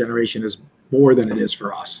next generation is more than it is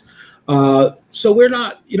for us. So we're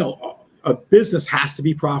not, a business has to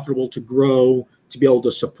be profitable to grow, to be able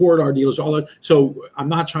to support our dealers, all that. So I'm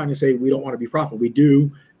not trying to say we don't want to be profitable. We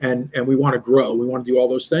do, and we want to grow. We want to do all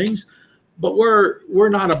those things, but we're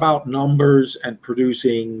not about numbers and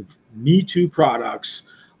producing Me Too products.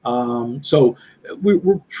 So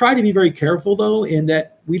we're trying to be very careful, though, in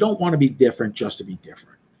that we don't want to be different just to be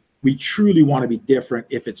different. We truly want to be different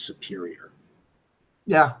if it's superior.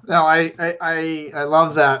 Yeah, no, I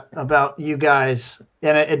love that about you guys,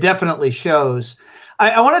 and it definitely shows.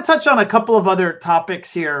 I want to touch on a couple of other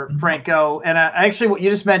topics here, Franco. And actually, what you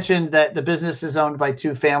just mentioned, that the business is owned by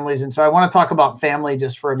two families, and so I want to talk about family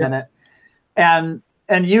just for a minute. And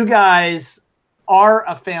you guys are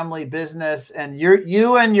a family business, and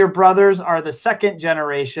you and your brothers are the second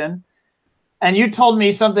generation. And you told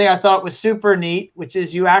me something I thought was super neat, which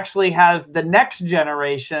is you actually have the next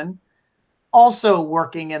generation also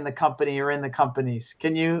working in the company or in the companies.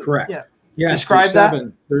 Can you describe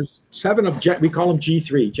that? There's 7 of, we call them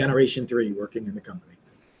G3, Generation 3, working in the company.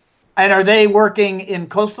 And are they working in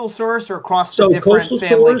Coastal Source or across the different Coastal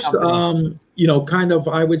family Source, companies? kind of,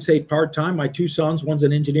 I would say part-time. My 2 sons, one's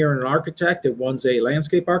an engineer and an architect, and one's a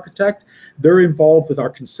landscape architect. They're involved with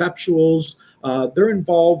our conceptuals. They're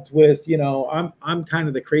involved with, I'm kind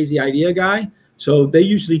of the crazy idea guy. So they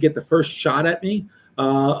usually get the first shot at me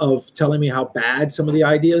of telling me how bad some of the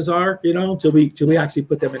ideas are, till we actually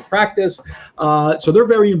put them in practice. So they're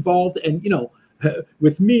very involved. And,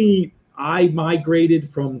 with me, I migrated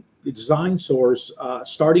from Design Source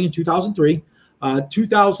starting in 2003.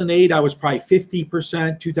 2008, I was probably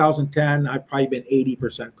 50%. 2010, I've probably been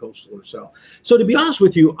 80% Coastal or so. So to be honest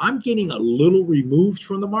with you, I'm getting a little removed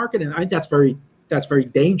from the market, and I think that's very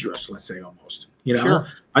dangerous. Let's say almost. Sure.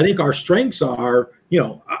 I think our strengths are,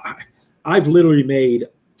 I've literally made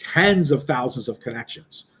tens of thousands of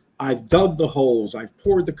connections. I've dug the holes. I've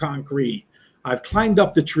poured the concrete. I've climbed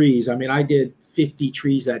up the trees. I mean, I did 50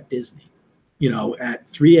 trees at Disney. At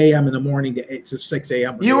 3 a.m. in the morning to 6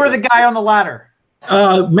 a.m. You were the guy on the ladder.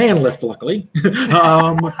 Man lift, luckily.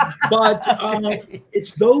 But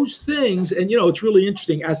it's those things. And, it's really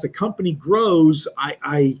interesting. As the company grows,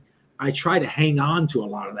 I try to hang on to a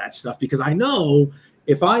lot of that stuff, because I know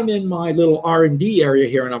if I'm in my little R&D area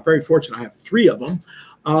here, and I'm very fortunate, I have 3 of them,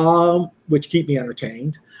 which keep me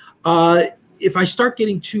entertained. If I start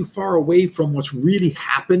getting too far away from what's really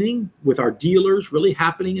happening with our dealers, really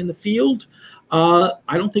happening in the field, I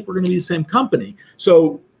don't think we're going to be the same company.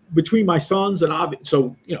 So between my sons and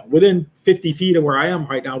within 50 feet of where I am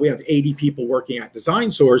right now, we have 80 people working at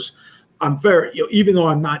Design Source. I'm very, even though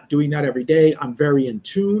I'm not doing that every day, I'm very in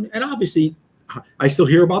tune. And obviously, I still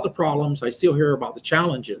hear about the problems. I still hear about the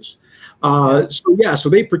challenges. So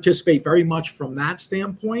they participate very much from that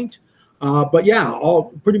standpoint. But yeah,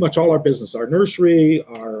 pretty much all our business, our nursery,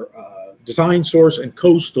 our Design Source, and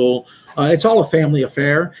Coastal, it's all a family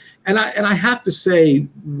affair. And I have to say,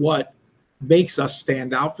 what makes us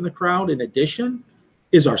stand out from the crowd, in addition,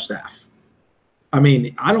 is our staff. I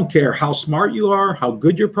mean, I don't care how smart you are, how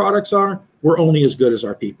good your products are. We're only as good as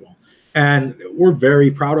our people. And we're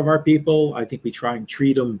very proud of our people. I think we try and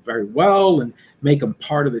treat them very well and make them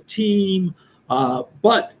part of the team.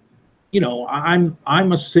 But I'm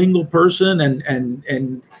a single person,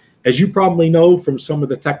 and as you probably know from some of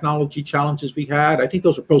the technology challenges we had, I think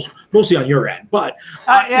those are mostly on your end. But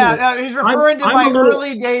he's referring to my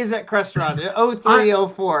early days at Crestron,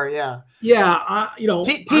 03, 04. Yeah. Yeah.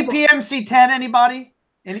 TPMC 10.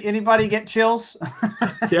 Anybody get chills?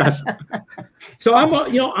 Yes. So I'm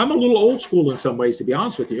a little old school in some ways, to be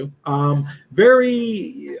honest with you. I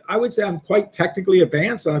would say I'm quite technically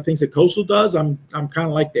advanced on the things that Coastal does. I'm kind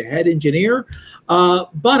of like the head engineer,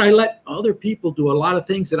 but I let other people do a lot of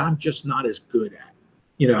things that I'm just not as good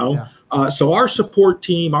at. So our support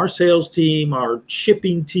team, our sales team, our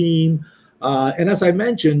shipping team, and as I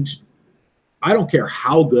mentioned, I don't care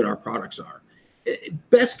how good our products are.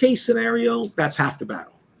 Best case scenario, that's half the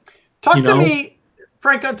battle. Talk to me,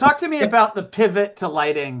 Franco, about the pivot to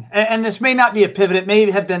lighting. And this may not be a pivot. It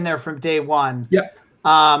may have been there from day one. Yeah.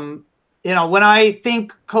 You know, when I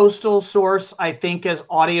think coastal source, I think as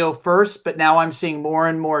audio first, but now I'm seeing more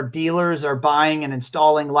and more dealers are buying and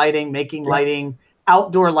installing lighting, making lighting,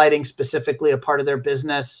 outdoor lighting specifically a part of their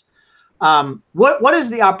business. What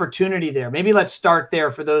is the opportunity there? Maybe let's start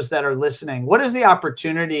there for those that are listening. What is the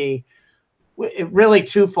opportunity, really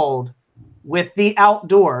twofold, with the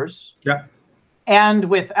outdoors and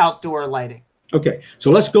with outdoor lighting? Okay,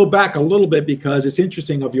 so let's go back a little bit because it's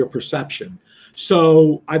interesting of your perception.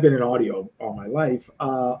 So I've been in audio all my life.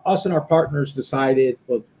 Us and our partners decided,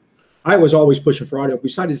 well, I was always pushing for audio. We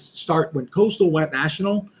decided to start when Coastal went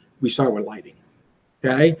national, we started with lighting.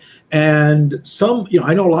 Okay. And some, you know,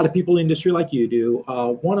 I know a lot of people in the industry like you do.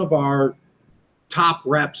 One of our top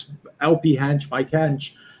reps, LP Hench, Mike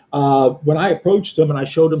Hench, when I approached him and I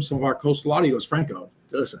showed him some of our coastal audio, was Franco,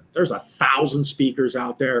 listen, there's 1,000 speakers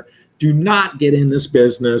out there. Do not get in this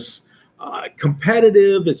business.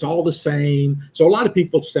 Competitive, it's all the same. So a lot of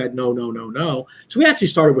people said no, no, no, no. So we actually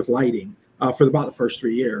started with lighting for about the first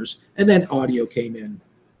 3 years, and then audio came in,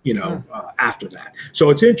 you know, after that.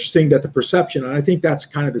 So it's interesting that the perception, and I think that's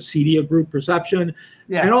kind of the CDA group perception,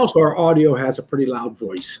 and also our audio has a pretty loud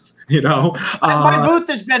voice, you know. My booth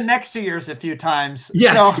has been next to yours a few times.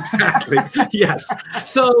 Yes, so. Exactly. Yes.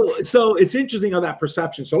 So it's interesting on that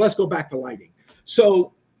perception. So let's go back to lighting.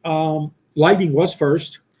 So lighting was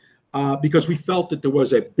first. Because we felt that there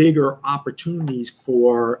was a bigger opportunities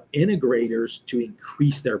for integrators to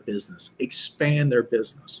increase their business, expand their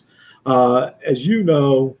business. As you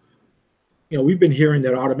know, we've been hearing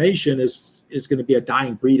that automation is going to be a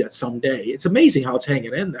dying breed at some day. It's amazing how it's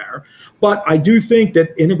hanging in there, but I do think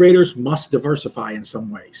that integrators must diversify in some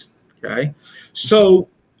ways. Okay, so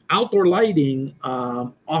outdoor lighting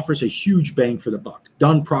offers a huge bang for the buck,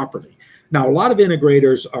 done properly. Now, a lot of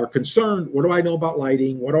integrators are concerned, what do I know about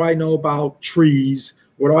lighting? What do I know about trees?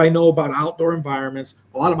 What do I know about outdoor environments?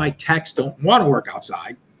 A lot of my techs don't want to work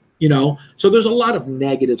outside, you know? So there's a lot of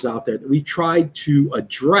negatives out there that we tried to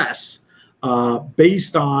address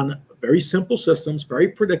based on very simple systems, very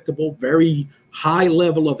predictable, very high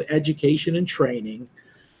level of education and training.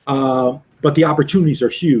 But the opportunities are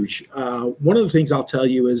huge. One of the things I'll tell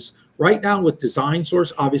you is right now with Design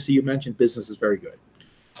Source, obviously you mentioned business is very good.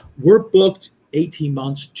 We're booked 18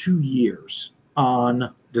 months, 2 years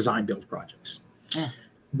on design build projects.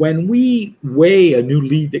 When we weigh a new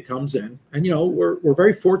lead that comes in, and we're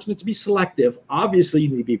very fortunate to be selective. Obviously, you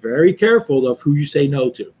need to be very careful of who you say no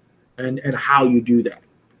to and how you do that.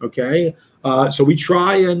 Okay. So we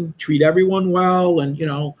try and treat everyone well, and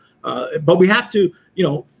but we have to,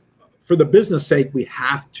 for the business sake, we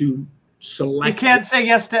have to select. You can't say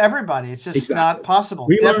yes to everybody. It's just not possible.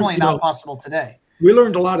 Definitely not possible today. We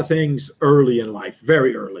learned a lot of things early in life,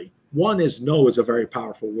 very early. One is no is a very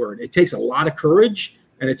powerful word. It takes a lot of courage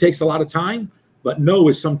and it takes a lot of time, but no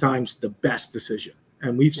is sometimes the best decision.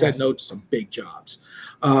 And we've said no to some big jobs.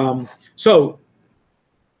 So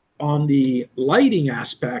on the lighting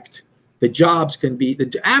aspect, the jobs can be,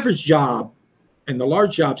 the average job and the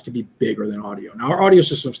large jobs can be bigger than audio. Now our audio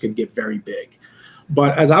systems can get very big.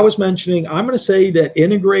 But as I was mentioning, I'm going to say that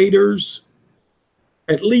integrators,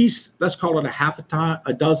 at least, let's call it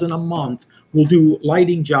a dozen a month, will do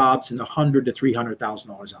lighting jobs in the $100,000 to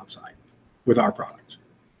 $300,000 outside with our product.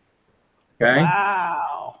 Okay.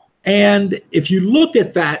 Wow. And if you look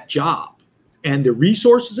at that job and the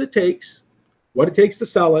resources it takes, what it takes to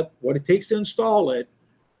sell it, what it takes to install it,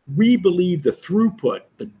 we believe the throughput,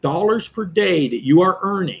 the dollars per day that you are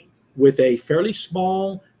earning with a fairly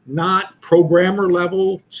small, not programmer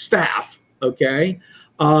level staff, okay,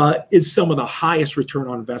 is some of the highest return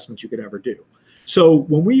on investments you could ever do. So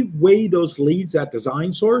when we weigh those leads at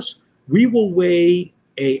Design Source, we will weigh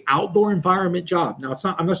a outdoor environment job. Now it's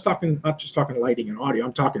not, I'm not just talking lighting and audio.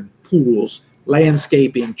 I'm talking pools,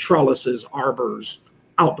 landscaping, trellises, arbors,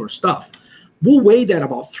 outdoor stuff. We'll weigh that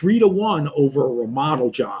about 3 to 1 over a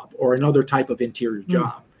remodel job or another type of interior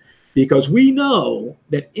job, because we know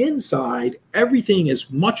that inside everything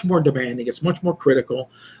is much more demanding. It's much more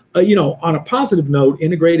critical. On a positive note,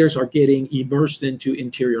 integrators are getting immersed into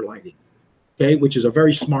interior lighting, okay, which is a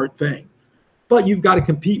very smart thing. But you've got to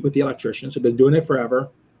compete with the electricians who've been doing it forever,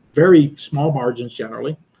 very small margins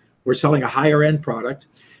generally. We're selling a higher end product.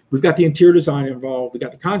 We've got the interior designer involved. We've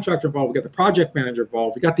got the contractor involved. We've got the project manager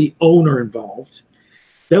involved. We've got the owner involved.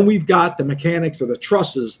 Then we've got the mechanics of the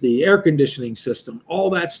trusses, the air conditioning system, all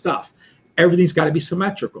that stuff. Everything's got to be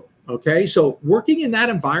symmetrical, okay? So working in that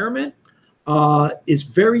environment is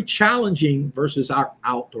very challenging versus our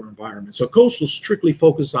outdoor environment. So Coastal strictly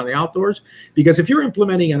focuses on the outdoors, because if you're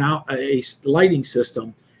implementing a lighting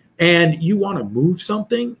system and you want to move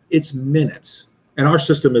something, it's minutes. And our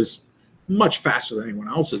system is, much faster than anyone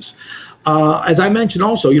else's. As I mentioned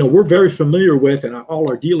also, we're very familiar with, and all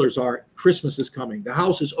our dealers are, Christmas is coming. The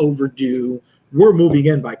house is overdue. We're moving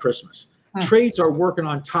in by Christmas. Trades are working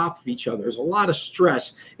on top of each other. There's a lot of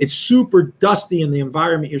stress. It's super dusty in the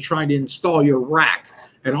environment you're trying to install your rack.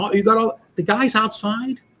 And you got all the guys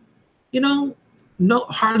outside,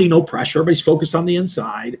 hardly no pressure. Everybody's focused on the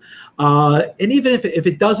inside. And even if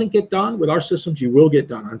it doesn't get done with our systems, you will get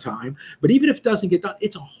done on time. But even if it doesn't get done,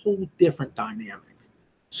 it's a whole different dynamic.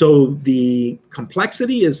 So the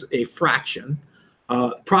complexity is a fraction.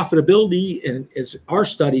 Profitability in our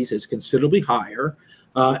studies is considerably higher.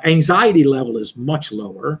 Anxiety level is much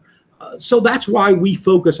lower. So that's why we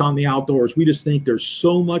focus on the outdoors. We just think there's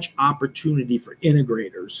so much opportunity for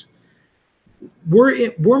integrators.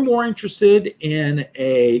 We're more interested in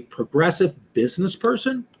a progressive business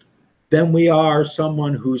person than we are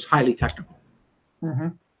someone who's highly technical.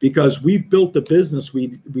 Because we've built the business we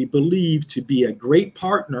believe to be a great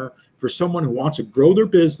partner for someone who wants to grow their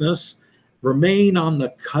business, remain on the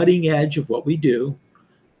cutting edge of what we do,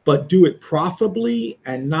 but do it profitably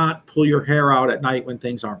and not pull your hair out at night when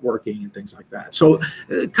things aren't working and things like that. So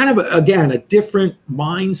kind of, again, a different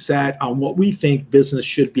mindset on what we think business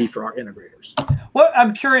should be for our integrators. Well,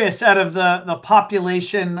 I'm curious, out of the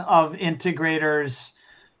population of integrators,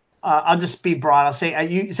 I'll just be broad. I'll say,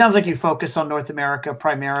 it sounds like you focus on North America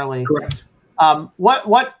primarily. Correct.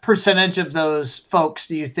 What percentage of those folks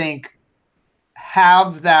do you think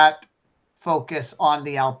have that focus on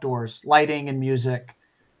the outdoors, lighting and music?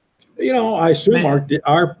 I assume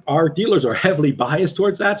our dealers are heavily biased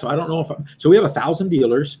towards that. So I don't know so we have 1,000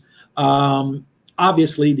 dealers.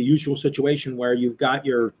 Obviously the usual situation where you've got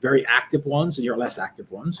your very active ones and your less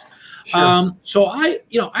active ones. Sure. So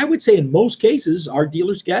I would say in most cases, our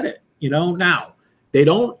dealers get it, now they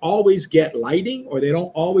don't always get lighting or they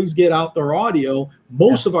don't always get outdoor audio.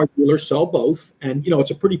 Most of our dealers sell both. And,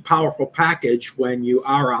 it's a pretty powerful package when you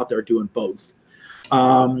are out there doing both.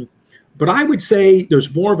 But I would say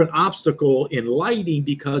there's more of an obstacle in lighting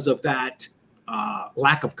because of that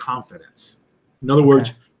lack of confidence. In other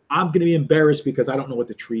words, I'm going to be embarrassed because I don't know what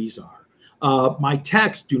the trees are. My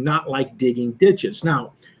techs do not like digging ditches.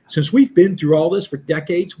 Now, since we've been through all this for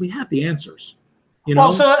decades, we have the answers.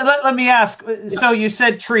 Well, so let me ask. So you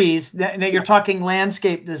said trees. Now you're talking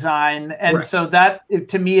landscape design. And correct. So that,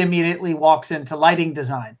 to me, immediately walks into lighting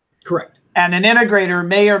design. Correct. And an integrator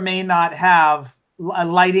may or may not have a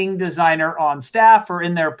lighting designer on staff or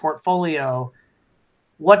in their portfolio.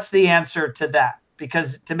 What's the answer to that?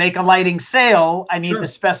 Because to make a lighting sale, I need the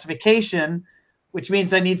specification, which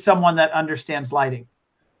means I need someone that understands lighting.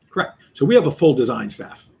 Correct. So we have a full design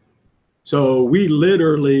staff. So we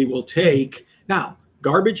literally will take, now,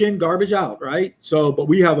 garbage in, garbage out, right? So, but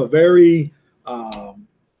we have a very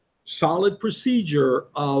solid procedure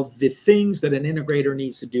of the things that an integrator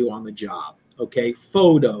needs to do on the job. Okay,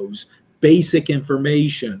 photos, basic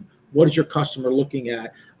information. What is your customer looking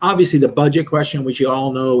at? Obviously, the budget question, which you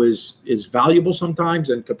all know is valuable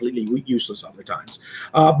sometimes and completely useless other times.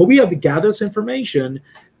 But we have to gather this information,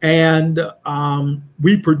 and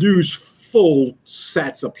we produce full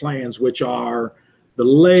sets of plans, which are the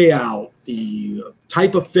layout, the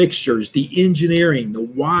type of fixtures, the engineering, the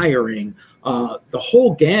wiring, the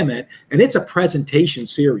whole gamut. And it's a presentation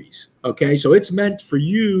series. Okay, so it's meant for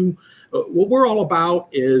you. What we're all about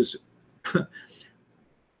is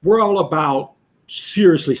we're all about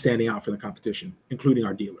seriously standing out for the competition, including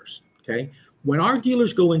our dealers. Okay, when our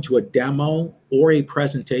dealers go into a demo or a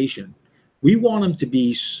presentation, we want them to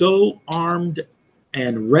be so armed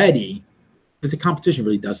and ready that the competition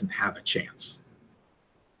really doesn't have a chance.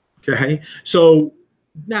 Okay, so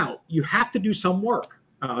now you have to do some work.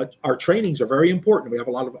 Our trainings are very important. We have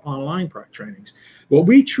a lot of online trainings. Well,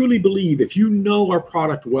 we truly believe if you know our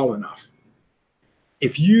product well enough,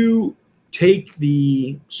 if you take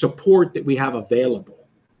the support that we have available,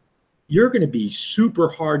 you're going to be super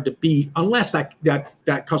hard to beat unless that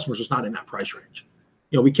customer's just not in that price range.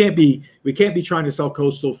 We can't be trying to sell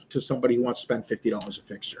Coastal to somebody who wants to spend $50 a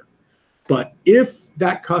fixture. But if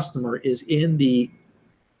that customer is in the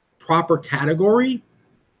proper category,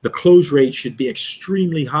 the close rate should be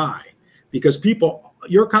extremely high, because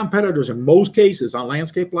your competitors in most cases on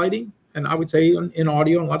landscape lighting, and I would say in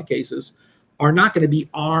audio in a lot of cases, are not going to be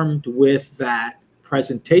armed with that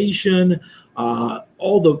presentation,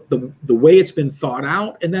 all the way it's been thought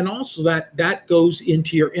out, and then also that goes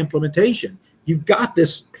into your implementation. You've got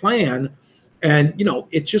this plan, and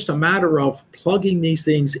it's just a matter of plugging these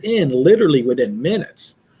things in literally within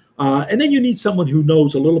minutes. And then you need someone who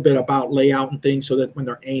knows a little bit about layout and things so that when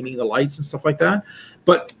they're aiming the lights and stuff like that.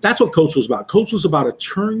 But that's what Coach was about. Coach was about a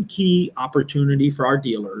turnkey opportunity for our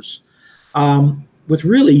dealers. with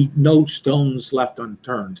really no stones left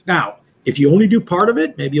unturned. Now, if you only do part of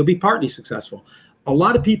it, maybe you'll be partly successful. A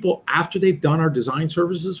lot of people, after they've done our design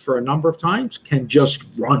services for a number of times, can just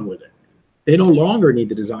run with it. They no longer need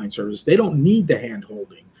the design service. They don't need the hand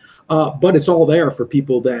holding. But it's all there for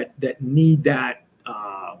people that need that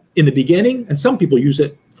in the beginning, and some people use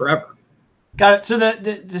it forever. Got it. So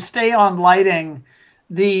to stay on lighting,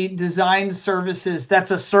 the design services,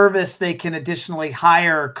 that's a service they can additionally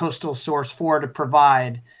hire Coastal Source for to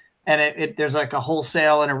provide. And there's like a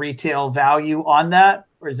wholesale and a retail value on that,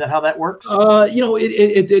 or is that how that works? So,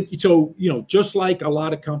 just like a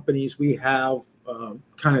lot of companies, we have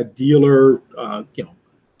kind of dealer,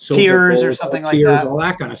 tiers or something like that, all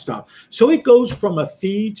that kind of stuff. So it goes from a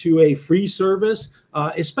fee to a free service,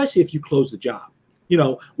 especially if you close the job.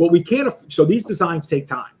 What we can't, so these designs take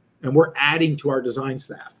time, and we're adding to our design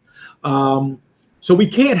staff. So we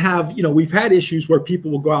can't have, we've had issues where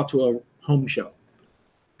people will go out to a home show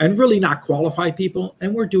and really not qualify people,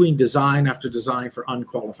 and we're doing design after design for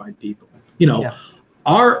unqualified people.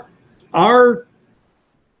 Our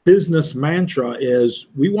business mantra is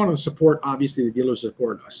we want to support, obviously the dealers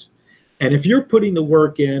support us. And if you're putting the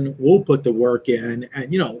work in, we'll put the work in.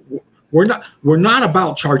 And we're not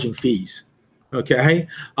about charging fees. Okay.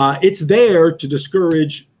 It's there to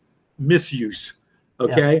discourage misuse.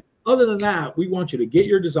 Okay. Yeah. Other than that, we want you to get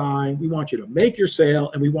your design, we want you to make your sale,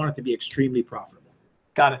 and we want it to be extremely profitable.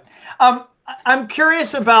 Got it. I'm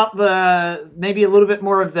curious about maybe a little bit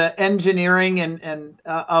more of the engineering and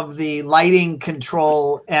of the lighting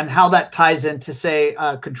control and how that ties into, say,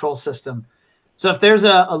 a control system. So if there's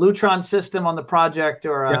a Lutron system on the project,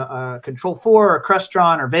 or a Control 4 or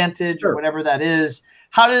Crestron or Vantage or whatever that is,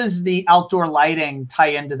 how does the outdoor lighting tie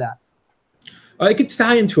into that? It could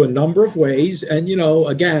tie into a number of ways. And,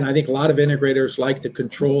 again, I think a lot of integrators like to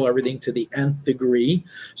control everything to the nth degree.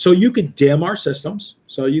 So you could dim our systems.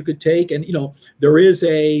 So you could take, and, there is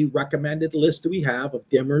a recommended list that we have of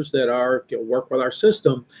dimmers that work with our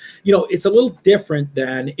system. It's a little different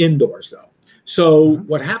than indoors, though. So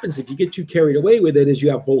what happens if you get too carried away with it is you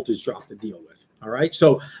have voltage drop to deal with. All right.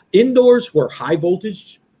 So indoors, we're high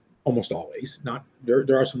voltage. Almost always,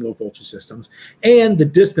 there are some low voltage systems, and the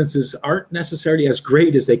distances aren't necessarily as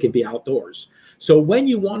great as they can be outdoors. So when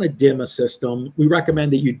you want to dim a system, we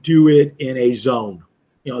recommend that you do it in a zone.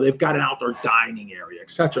 They've got an outdoor dining area,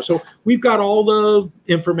 etc. So we've got all the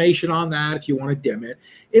information on that if you want to dim it.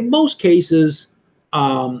 In most cases,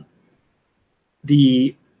 the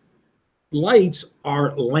lights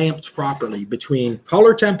are lamped properly between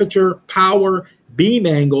color temperature, power, beam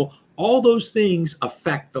angle. All those things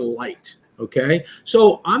affect the light, okay?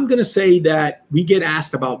 So I'm going to say that we get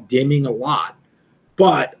asked about dimming a lot,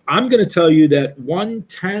 but I'm going to tell you that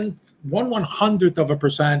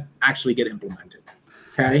 1/100% actually get implemented,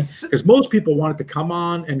 okay? Because most people want it to come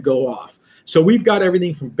on and go off. So we've got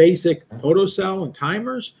everything from basic photocell and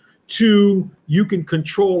timers to you can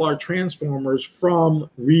control our transformers from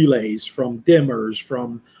relays, from dimmers,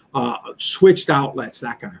 from switched outlets,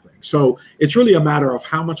 that kind of thing. So it's really a matter of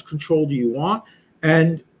how much control do you want.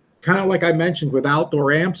 And kind of like I mentioned with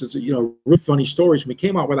outdoor amps, it's, really funny stories. When we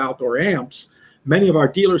came out with outdoor amps, many of our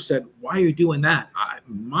dealers said, why are you doing that?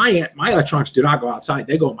 My electronics do not go outside.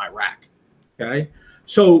 They go in my rack. Okay.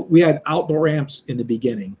 So we had outdoor amps in the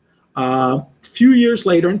beginning. A few years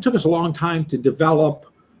later, and it took us a long time to develop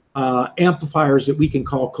amplifiers that we can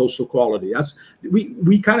call coastal quality.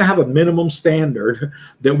 We kind of have a minimum standard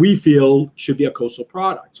that we feel should be a coastal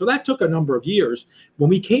product. So that took a number of years. When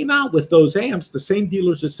we came out with those amps, the same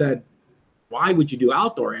dealers that said, why would you do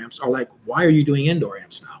outdoor amps, are like, why are you doing indoor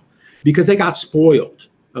amps now? Because they got spoiled.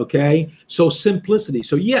 Okay. So simplicity.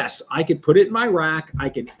 So yes, I could put it in my rack. I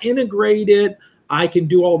can integrate it. I can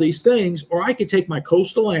do all these things, or I could take my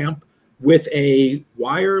coastal amp with a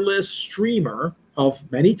wireless streamer of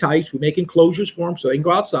many types. We make enclosures for them so they can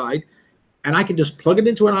go outside, and I can just plug it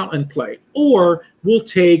into an outlet and play. Or we'll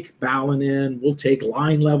take balun in, we'll take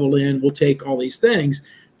line level in, we'll take all these things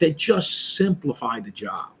that just simplify the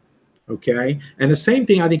job. Okay. And the same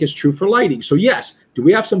thing I think is true for lighting. So yes, do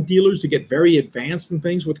we have some dealers that get very advanced in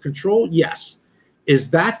things with control? Yes. Is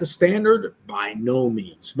that the standard? By no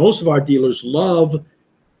means. Most of our dealers love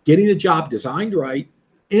getting the job designed right,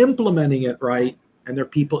 implementing it right, and their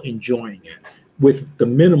people enjoying it with the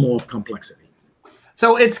minimum of complexity.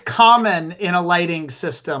 So it's common in a lighting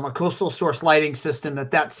system, a Coastal Source lighting system,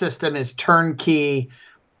 that system is turnkey,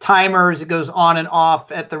 timers, it goes on and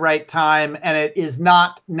off at the right time, and it is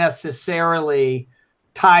not necessarily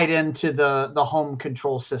tied into the home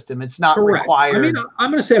control system. It's not Correct. required. I mean,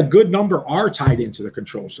 I'm going to say a good number are tied into the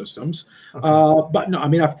control systems. Okay. But no, I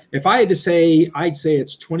mean, if I had to say, I'd say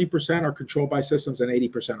it's 20% are controlled by systems and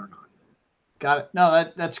 80% are not. Got it.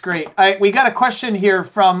 No, that's great. We got a question here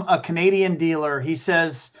from a Canadian dealer. He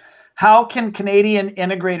says, how can Canadian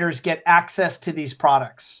integrators get access to these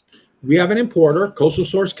products? We have an importer, Coastal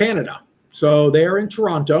Source Canada. So they're in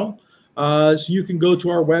Toronto. So you can go to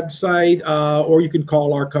our website or you can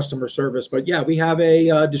call our customer service. But yeah, we have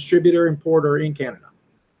a distributor importer in Canada.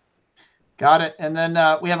 Got it. And then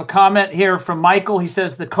we have a comment here from Michael. He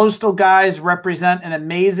says, the Coastal guys represent an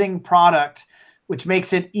amazing product, which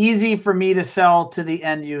makes it easy for me to sell to the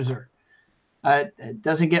end user. It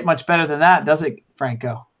doesn't get much better than that, does it,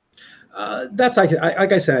 Franco? That's like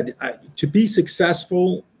I said, to be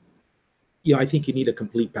successful, I think you need a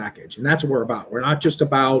complete package. And that's what we're about. We're not just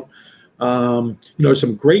about,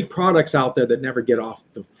 some great products out there that never get off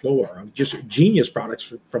the floor, just genius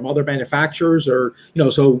products from other manufacturers or,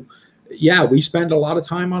 so yeah, we spend a lot of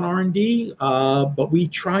time on R&D, but we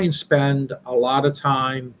try and spend a lot of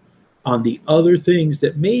time on the other things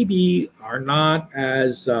that maybe are not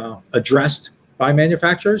as addressed by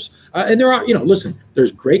manufacturers. And there are, listen,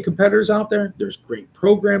 there's great competitors out there. There's great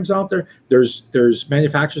programs out there. There's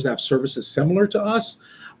manufacturers that have services similar to us.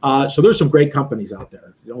 So there's some great companies out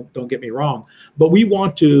there. Don't get me wrong, but we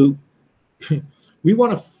want to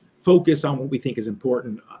focus on what we think is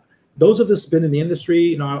important. Those of us been in the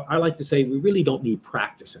industry, I like to say we really don't need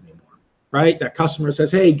practice anymore. Right? That customer says,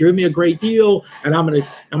 hey, give me a great deal and I'm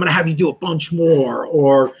gonna have you do a bunch more,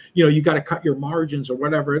 or you got to cut your margins or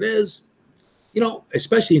whatever it is.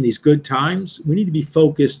 Especially in these good times, we need to be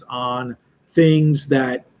focused on things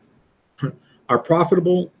that are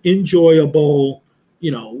profitable, enjoyable,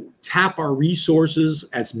 tap our resources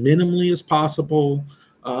as minimally as possible,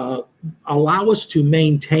 allow us to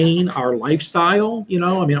maintain our lifestyle.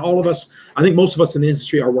 I mean, all of us, I think most of us in the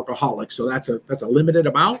industry are workaholics, so that's a limited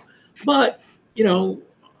amount. But,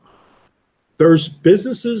 there's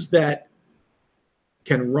businesses that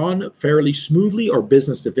can run fairly smoothly, or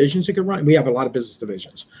business divisions that can run. We have a lot of business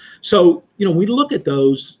divisions. So, we look at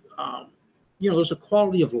those, there's a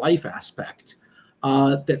quality of life aspect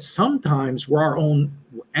that sometimes we're our own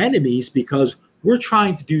enemies because we're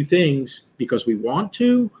trying to do things because we want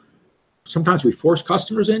to. Sometimes we force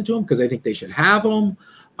customers into them because they think they should have them.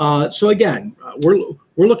 So again, we're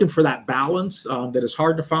looking for that balance that is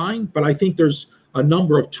hard to find, but I think there's a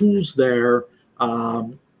number of tools there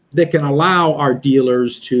that can allow our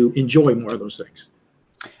dealers to enjoy more of those things.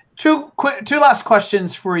 Two last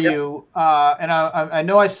questions for you. And I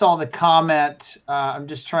know I saw the comment. I'm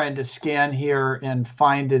just trying to scan here and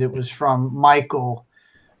find it. It was from Michael,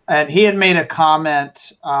 and he had made a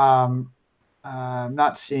comment. I'm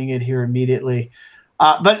not seeing it here immediately.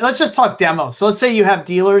 But let's just talk demos. So let's say you have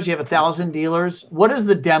dealers, you have 1,000 dealers. What is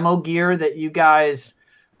the demo gear that you guys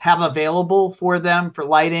have available for them for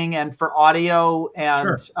lighting and for audio?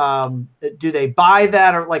 And sure. Do they buy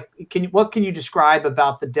that, or what can you describe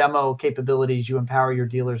about the demo capabilities you empower your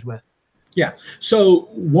dealers with? Yeah. So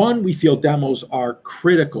one, we feel demos are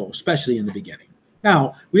critical, especially in the beginning.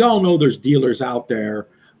 Now, we all know there's dealers out there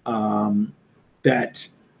that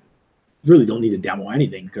really don't need to demo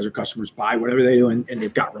anything because their customers buy whatever they do and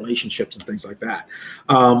they've got relationships and things like that.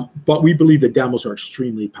 But we believe the demos are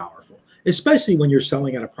extremely powerful, especially when you're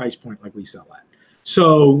selling at a price point like we sell at.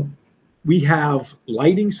 So we have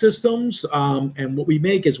lighting systems, and what we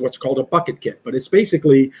make is what's called a bucket kit, but it's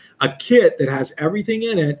basically a kit that has everything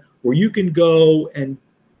in it where you can go and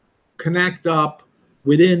connect up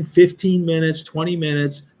within 15 minutes, 20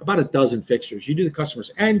 minutes, about a dozen fixtures. You do the customer's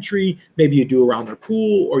entry, maybe you do around their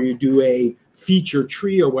pool, or you do a feature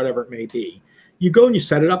tree or whatever it may be. You go and you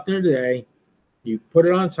set it up there today, you put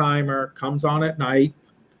it on a timer, comes on at night.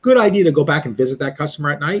 Good idea to go back and visit that customer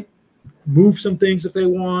at night, move some things if they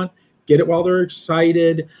want, get it while they're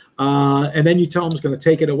excited, and then you tell them it's going to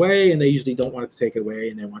take it away, and they usually don't want it to take it away,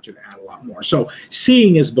 and they want you to add a lot more. So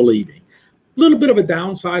seeing is believing. A little bit of a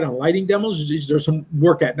downside on lighting demos is there's some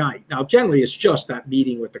work at night. Now, generally, it's just that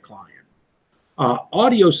meeting with the client.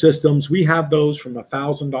 Audio systems, we have those from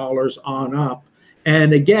 $1,000 on up.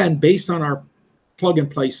 And again, based on our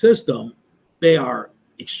plug-and-play system, they are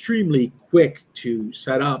extremely quick to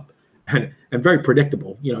set up and very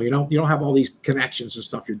predictable. You don't have all these connections and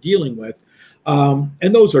stuff you're dealing with.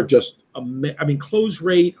 And those are just, close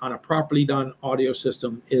rate on a properly done audio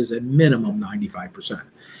system is a minimum 95%.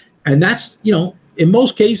 And that's, in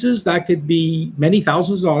most cases, that could be many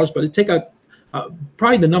thousands of dollars, but it take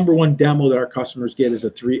probably the number one demo that our customers get is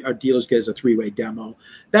our dealers get is a 3-way demo.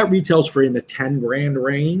 That retails for in the 10 grand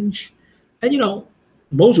range. And,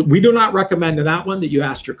 we do not recommend in that one that you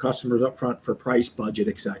ask your customers up front for price, budget,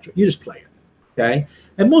 etc. You just play it. Okay.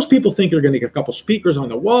 And most people think they're going to get a couple speakers on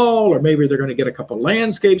the wall, or maybe they're going to get a couple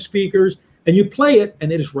landscape speakers, and you play it and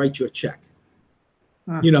they just write you a check.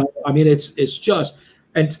 You know, I mean, it's just,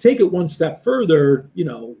 and to take it one step further, you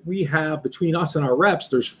know, we have between us and our reps,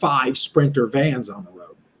 there's 5 Sprinter vans on the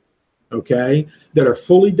road. Okay. That are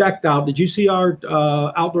fully decked out. Did you see our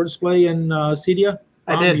outdoor display in Cedia?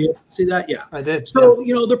 I did. You see that? Yeah. I did. So,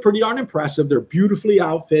 you know, they're pretty darn impressive. They're beautifully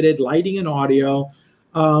outfitted, lighting and audio.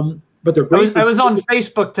 But they're great. I was on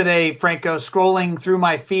Facebook today, Franco, scrolling through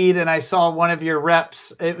my feed, and I saw one of your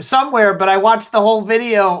reps. It was somewhere, but I watched the whole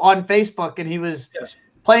video on Facebook, and he was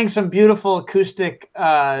playing some beautiful acoustic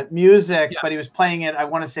music, but he was playing it, I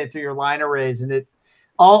want to say, through your line arrays. And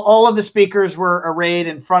all of the speakers were arrayed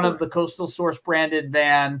in front of the Coastal Source branded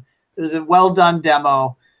van. It was a well-done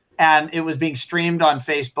demo, and it was being streamed on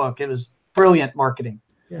Facebook. It was brilliant marketing.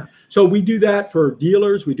 Yeah. So we do that for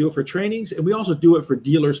dealers. We do it for trainings, and we also do it for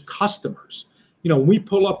dealers' customers. You know, we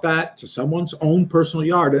pull up that to someone's own personal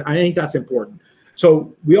yard, and I think that's important.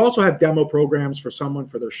 So we also have demo programs for someone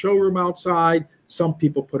for their showroom outside. Some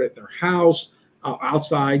people put it in their house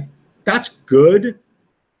outside. That's good.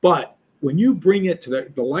 But when you bring it to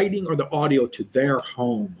the lighting or the audio to their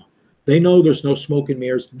home, they know there's no smoke and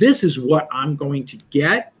mirrors. This is what I'm going to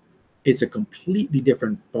get. It's a completely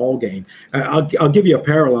different ball game. I'll give you a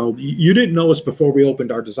parallel. You didn't know us before we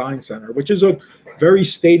opened our design center, which is a very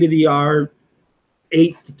state-of-the-art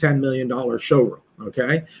 $8 to $10 million showroom.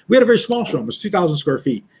 Okay, we had a very small showroom. It was 2,000 square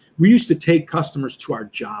feet. We used to take customers to our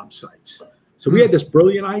job sites. So we had this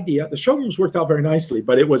brilliant idea. The showrooms worked out very nicely,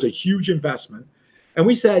 but it was a huge investment. And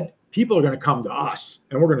we said, people are going to come to us,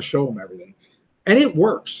 and we're going to show them everything. And it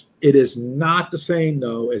works. It is not the same,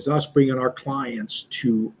 though, as us bringing our clients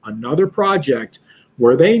to another project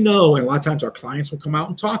where they know, and a lot of times our clients will come out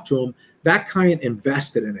and talk to them, that client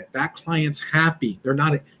invested in it. That client's happy. They're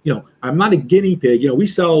not, you know, I'm not a guinea pig. You know, we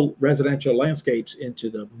sell residential landscapes into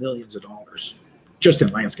the millions of dollars just in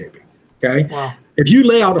landscaping. Okay. Wow. If you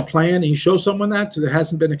lay out a plan and you show someone that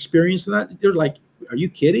hasn't been experienced in that, they're like, are you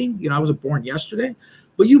kidding? You know, I was born yesterday.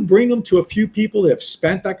 But you bring them to a few people that have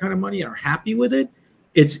spent that kind of money and are happy with it,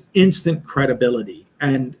 it's instant credibility.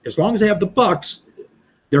 And as long as they have the bucks,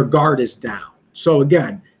 their guard is down. So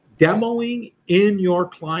again, demoing in your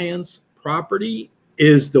client's property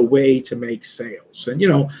is the way to make sales. And, you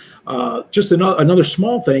know, just another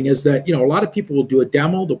small thing is that, you know, a lot of people will do a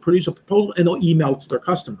demo, they'll produce a proposal, and they'll email it to their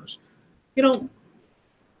customers. You know,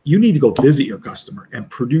 you need to go visit your customer and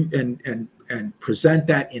produce and present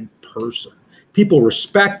that in person. People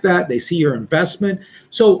respect that. They see your investment.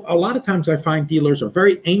 So a lot of times I find dealers are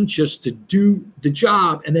very anxious to do the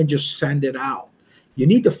job and then just send it out. You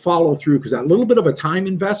need to follow through, because that little bit of a time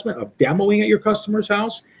investment of demoing at your customer's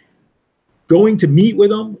house, going to meet with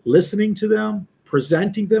them, listening to them,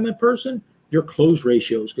 presenting them in person, your close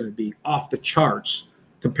ratio is going to be off the charts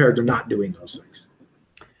compared to not doing those things.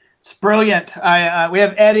 It's brilliant. We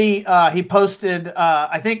have Eddie. He posted,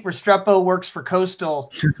 I think Restrepo works for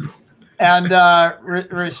Coastal. And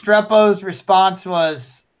Restrepo's response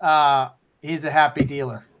was, he's a happy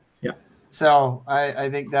dealer. Yeah. So I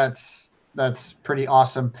think that's pretty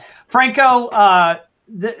awesome. Franco,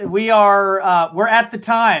 we're at the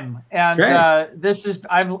time, and this is,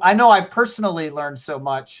 I know I personally learned so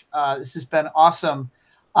much. This has been awesome.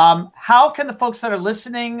 How can the folks that are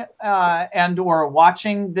listening and or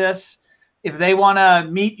watching this, if they want to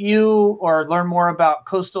meet you or learn more about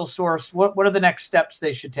Coastal Source, what are the next steps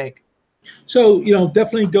they should take? So, you know,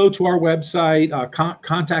 definitely go to our website,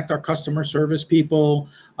 contact our customer service people.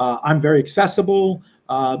 I'm very accessible.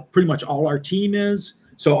 Pretty much all our team is.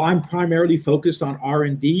 So I'm primarily focused on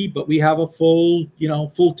R&D, but we have a full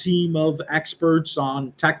team of experts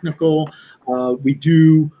on technical. We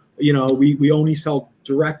do, you know, we only sell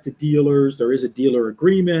direct to dealers. There is a dealer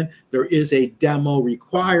agreement. There is a demo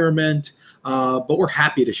requirement, but we're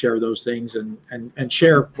happy to share those things and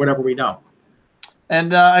share whatever we know.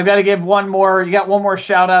 And I've got to give one more. You got one more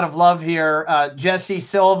shout out of love here. Jesse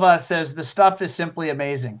Silva says the stuff is simply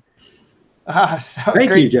amazing.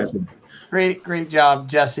 Thank you, Jesse. Great job,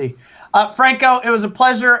 Jesse. Franco, it was a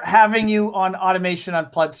pleasure having you on Automation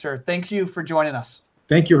Unplugged, sir. Thank you for joining us.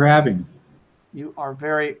 Thank you for having me. You are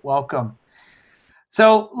very welcome.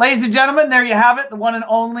 So, ladies and gentlemen, there you have it, the one and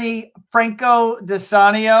only Franco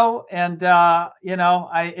DeSanio. And, you know,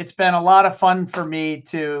 it's been a lot of fun for me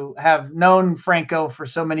to have known Franco for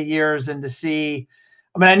so many years and to see,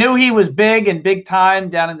 I mean, I knew he was big time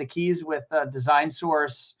down in the Keys with Design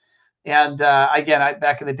Source. And again,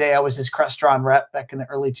 back in the day, I was his Crestron rep back in the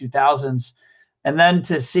early 2000s. And then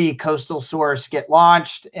to see Coastal Source get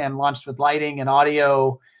launched and launched with lighting and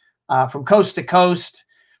audio from coast to coast,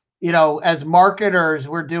 you know, as marketers,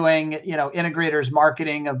 we're doing, you know, integrators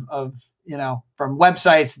marketing of you know, from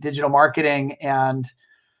websites to digital marketing. And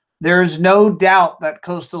there's no doubt that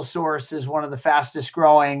Coastal Source is one of the fastest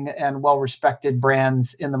growing and well-respected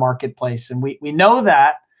brands in the marketplace. And we know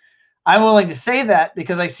that. I'm willing to say that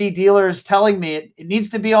because I see dealers telling me it needs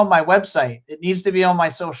to be on my website. It needs to be on my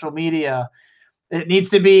social media. It needs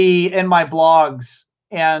to be in my blogs,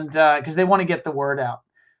 and because they want to get the word out.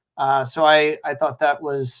 So I thought that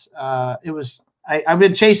was, I've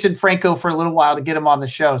been chasing Franco for a little while to get him on the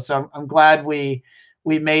show. So I'm glad we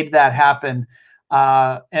made that happen.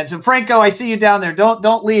 And so Franco, I see you down there.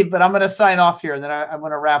 Don't leave, but I'm going to sign off here, and then I'm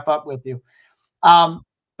going to wrap up with you.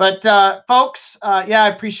 But folks, yeah, I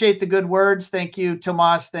appreciate the good words. Thank you,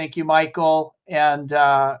 Tomas. Thank you, Michael. And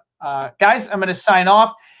guys, I'm going to sign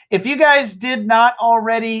off. If you guys did not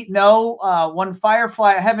already know, One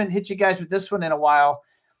Firefly, I haven't hit you guys with this one in a while.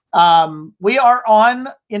 We are on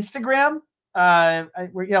Instagram.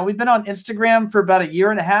 We've been on Instagram for about 1.5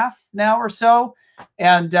 years now or so.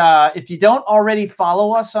 And if you don't already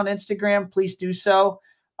follow us on Instagram, please do so.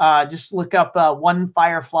 Just look up One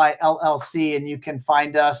Firefly LLC and you can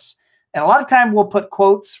find us. And a lot of time we'll put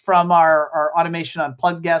quotes from our Automation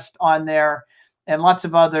Unplugged guest on there, and lots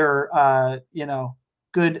of other,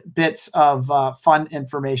 good bits of fun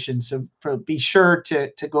information. So be sure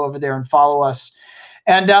to go over there and follow us.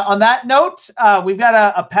 And on that note, we've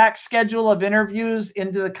got a packed schedule of interviews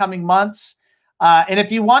into the coming months. And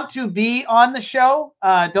if you want to be on the show,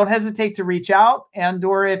 don't hesitate to reach out. And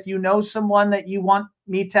or if you know someone that you want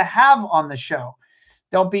me to have on the show,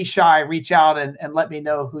 don't be shy. Reach out and let me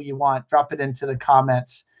know who you want. Drop it into the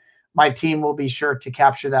comments. My team will be sure to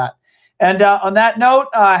capture that. And on that note,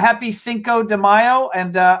 happy Cinco de Mayo,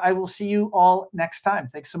 and I will see you all next time.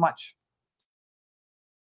 Thanks so much.